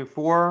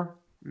 3.4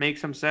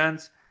 makes some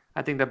sense.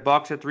 I think the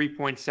Bucks at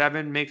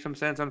 3.7 makes some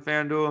sense on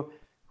FanDuel.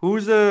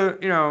 Who's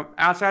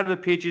outside of the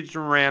Patriots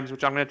and Rams,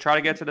 which I'm going to try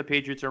to get to the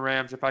Patriots and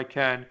Rams if I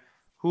can,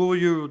 who will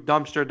you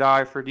dumpster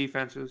dive for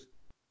defenses?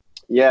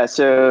 Yeah.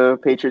 So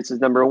Patriots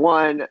is number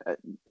one.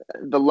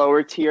 The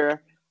lower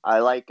tier, I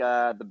like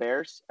the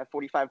Bears at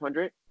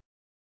 4,500.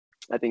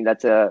 I think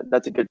that's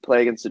a good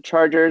play against the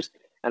Chargers.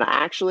 And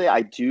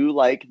I do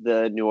like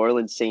the New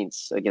Orleans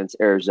Saints against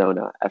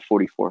Arizona at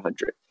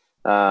 4,400.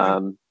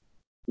 Okay.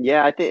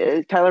 Yeah, I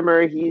think Kyler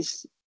Murray,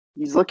 he's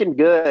looking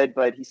good,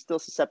 but he's still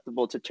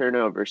susceptible to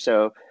turnover.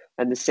 So,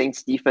 and the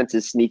Saints defense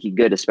is sneaky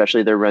good,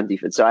 especially their run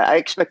defense. So I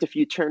expect a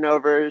few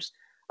turnovers.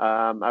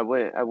 I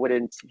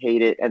wouldn't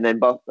hate it. And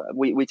then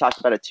we talked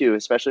about it too,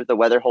 especially if the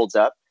weather holds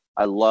up.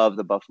 I love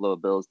the Buffalo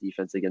Bills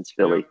defense against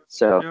Yep. Philly.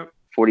 So Yep. I think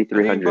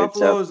 4,300.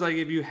 Buffalo So is like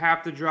if you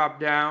have to drop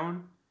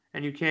down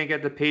and you can't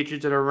get the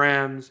Patriots or the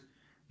Rams,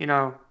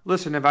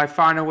 listen, if I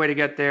find a way to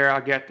get there,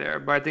 I'll get there.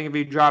 But I think if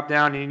you drop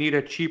down and you need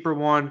a cheaper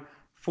one,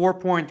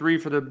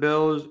 4.3 for the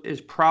Bills is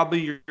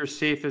probably your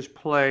safest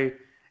play,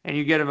 and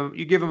you give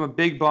them a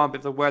big bump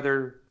if the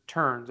weather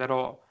turns at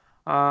all.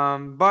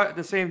 But at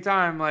the same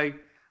time, like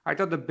I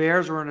thought the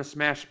Bears were in a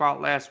smash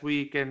spot last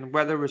week, and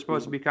weather was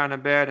supposed to be kind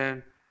of bad,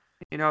 and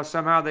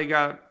somehow they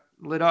got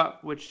lit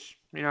up, which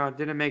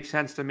didn't make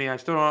sense to me. I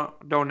still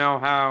don't know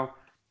how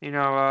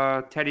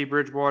Teddy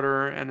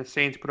Bridgewater and the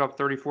Saints put up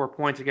 34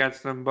 points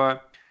against them,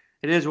 but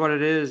it is what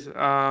it is.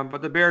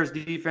 But the Bears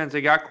defense,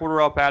 they got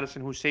Cordarrelle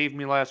Patterson, who saved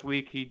me last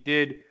week. He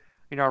did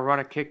run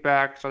a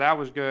kickback, so that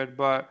was good.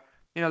 But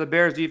the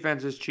Bears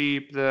defense is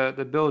cheap.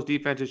 The Bills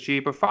defense is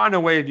cheap. But find a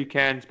way if you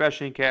can,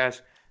 especially in cash.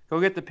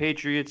 Go get the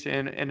Patriots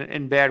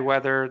in bad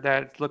weather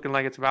that's looking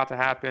like it's about to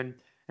happen,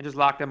 and just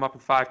lock them up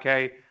at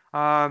 5K.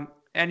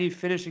 Any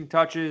finishing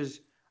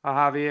touches,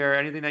 Javier?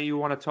 Anything that you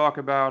want to talk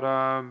about?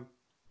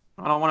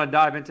 I don't want to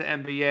dive into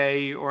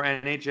NBA or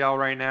NHL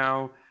right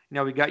now.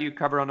 We got you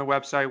covered on the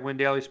website,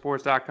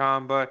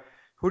 windailysports.com. But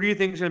who do you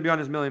think is going to be on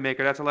this Millie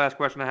Maker? That's the last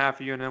question I have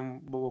for you, and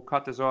then we'll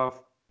cut this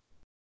off.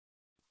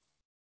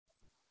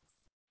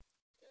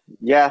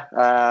 yeah,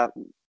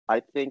 I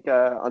think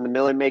on the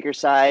Miller Maker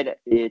side,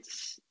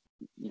 it's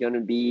going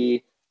to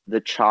be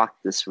the chalk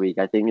this week.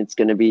 I think it's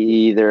going to be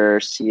either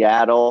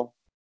Seattle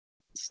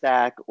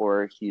stack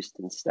or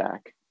Houston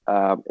stack.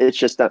 It's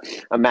just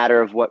a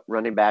matter of what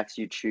running backs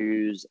you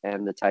choose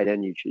and the tight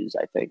end you choose,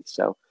 I think.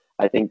 So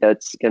I think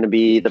that's going to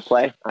be the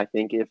play. I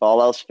think if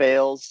all else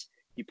fails,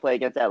 you play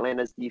against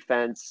Atlanta's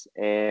defense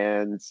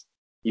and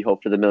you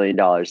hope for the $1 million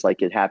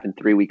like it happened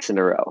 3 weeks in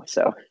a row.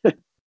 So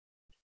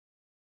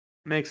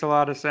Makes a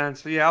lot of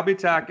sense. So yeah, I'll be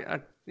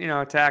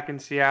attacking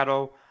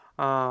Seattle.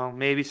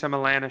 Maybe some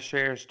Atlanta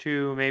shares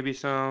too. Maybe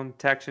some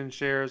Texans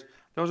shares.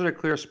 Those are the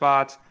clear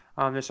spots.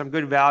 There's some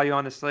good value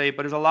on the slate,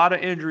 but there's a lot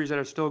of injuries that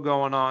are still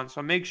going on.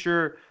 So make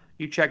sure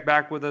you check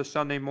back with us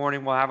Sunday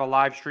morning. We'll have a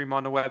live stream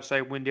on the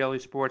website,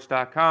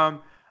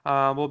 windailysports.com.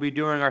 We'll be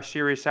doing our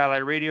Sirius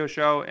Satellite Radio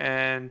Show,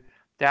 and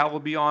that will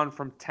be on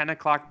from 10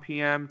 o'clock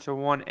p.m. to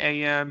 1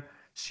 a.m.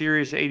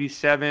 Sirius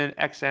 87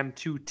 XM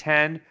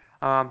 210.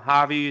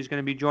 Javi is going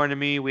to be joining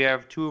me. We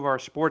have two of our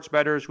sports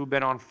bettors who've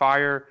been on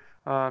fire.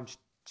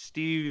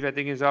 Steve, I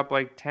think, is up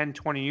like 10,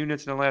 20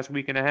 units in the last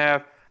week and a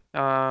half.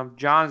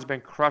 John's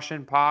been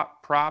crushing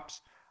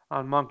props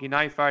on Monkey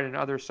Knife Fight and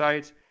other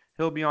sites.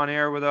 He'll be on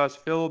air with us.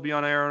 Phil will be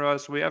on air with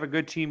us. We have a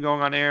good team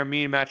going on air.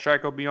 Me and Matt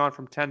Strike will be on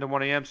from 10 to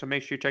 1 a.m., so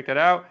make sure you check that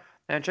out.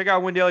 And check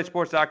out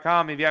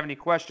windailysports.com. If you have any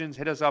questions,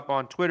 hit us up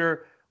on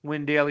Twitter,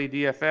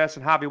 WinDailyDFS.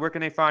 And Javi, where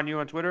can they find you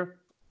on Twitter?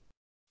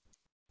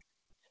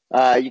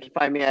 you can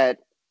find me at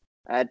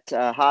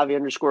Javi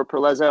underscore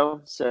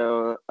Perlezzo.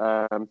 So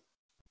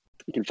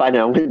you can find it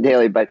on Win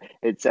Daily, but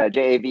it's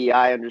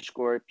JAVI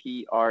underscore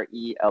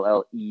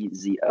PRELLEZO.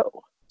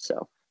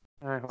 So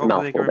All right, it's a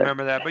hopefully they can mouthful there.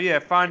 remember that. But yeah,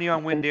 find you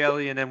on Win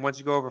Daily, and then once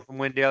you go over from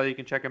Win Daily, you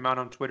can check him out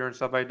on Twitter and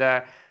stuff like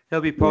that.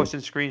 He'll be Yeah. posting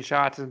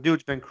screenshots, and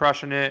dude's been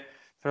crushing it.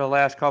 for the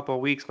last couple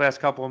of weeks, last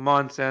couple of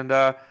months, and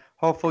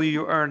hopefully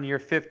you earn your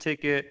fifth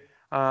ticket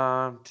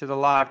to the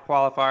live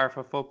qualifier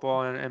for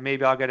football, and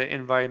maybe I'll get an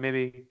invite,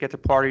 maybe get to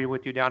party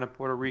with you down in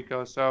Puerto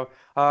Rico. So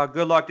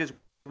good luck this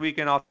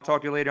weekend. I'll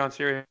talk to you later on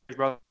Sirius,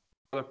 brother.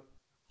 All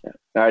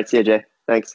right, see you, Jay. Thanks.